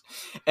podcast.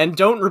 And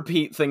don't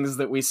repeat things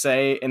that we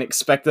say and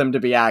expect them to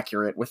be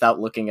accurate without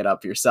looking it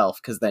up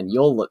yourself, because then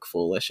you'll look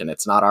foolish and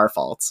it's not our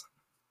fault.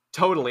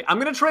 Totally. I'm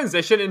going to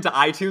transition into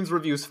iTunes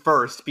reviews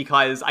first,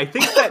 because I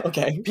think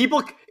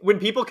that when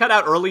people cut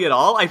out early at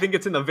all, I think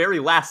it's in the very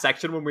last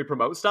section when we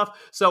promote stuff.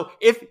 So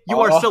if you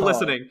are still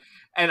listening,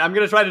 and I'm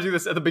going to try to do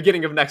this at the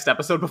beginning of next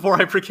episode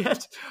before I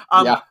forget,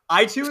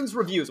 iTunes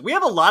reviews. We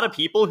have a lot of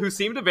people who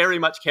seem to very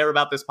much care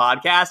about this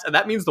podcast, and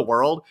that means the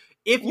world.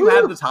 If you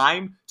have the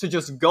time to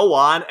just go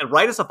on and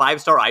write us a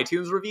 5-star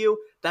iTunes review,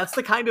 that's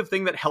the kind of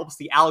thing that helps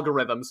the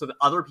algorithm so that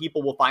other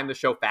people will find the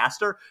show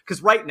faster.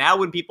 Because right now,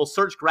 when people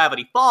search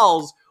Gravity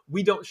Falls,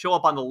 we don't show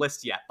up on the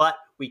list yet. But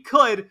we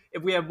could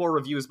if we have more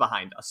reviews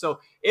behind us.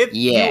 So if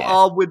you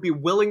all would be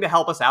willing to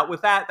help us out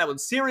with that, that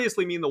would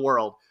seriously mean the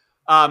world.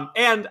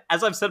 And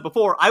as I've said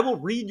before, I will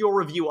read your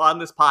review on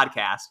this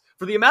podcast.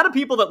 For the amount of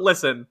people that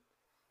listen,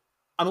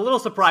 I'm a little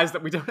surprised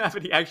that we don't have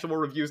any actual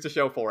reviews to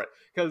show for it.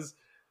 Because...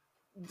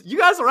 you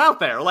guys are out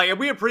there, like, and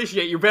we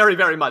appreciate you very,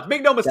 very much.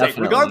 Make no mistake,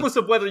 regardless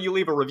of whether you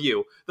leave a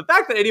review, the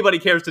fact that anybody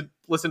cares to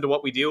listen to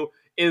what we do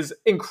is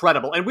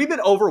incredible. And we've been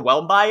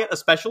overwhelmed by it,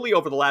 especially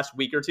over the last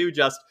week or two,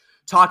 just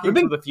talking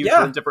through the future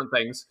and different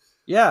things.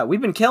 Yeah,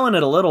 we've been killing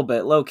it a little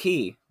bit, low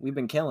key. We've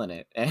been killing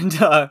it.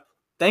 And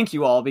thank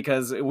you all,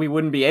 because we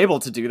wouldn't be able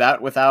to do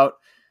that without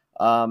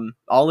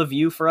all of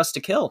you for us to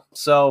kill.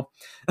 So,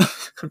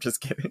 I'm just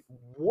kidding.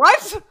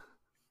 What?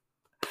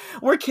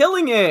 We're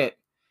killing it.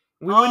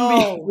 We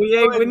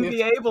wouldn't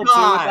be able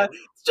to.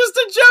 It's just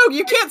a joke.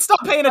 You can't stop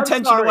paying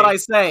attention to what I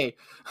say.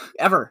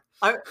 Ever.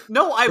 I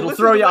listened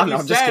throw to you what on. you No,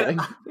 I'm said.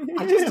 just kidding.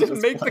 I just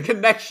didn't make the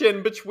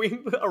connection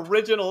between the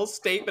original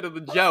statement and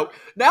the joke.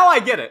 Now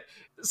I get it.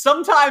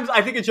 Sometimes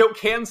I think a joke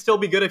can still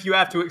be good if you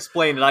have to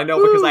explain it. I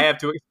know because I have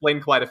to explain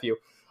quite a few.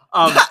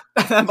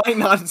 That might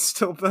not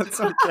still,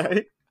 that's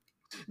okay.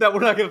 That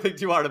we're not going to think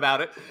too hard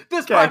about it.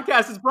 This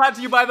podcast is brought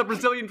to you by the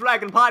Brazilian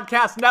Dragon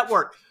Podcast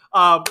Network.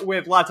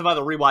 With lots of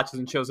other rewatches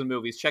and shows and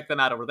movies. Check them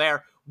out over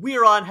there.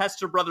 We're on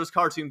Hester Brothers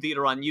Cartoon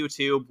Theater on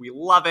YouTube. We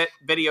love it.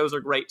 Videos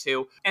are great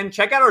too. And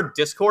check out our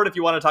Discord if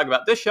you want to talk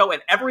about this show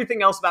and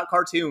everything else about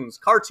cartoons.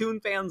 Cartoon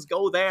fans,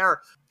 go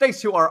there.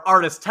 Thanks to our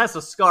artist Tessa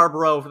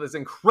Scarborough for this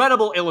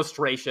incredible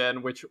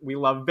illustration, which we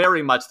love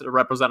very much, to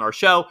represent our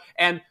show.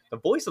 And the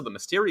voice of the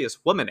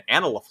mysterious woman,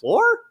 Anna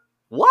LaFleur?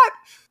 What?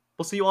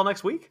 We'll see you all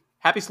next week.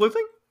 Happy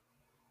sleuthing.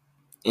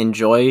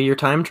 Enjoy your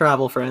time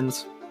travel,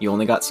 friends. You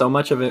only got so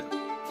much of it.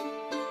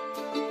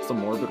 just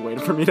a morbid way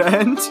for me to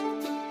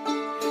end.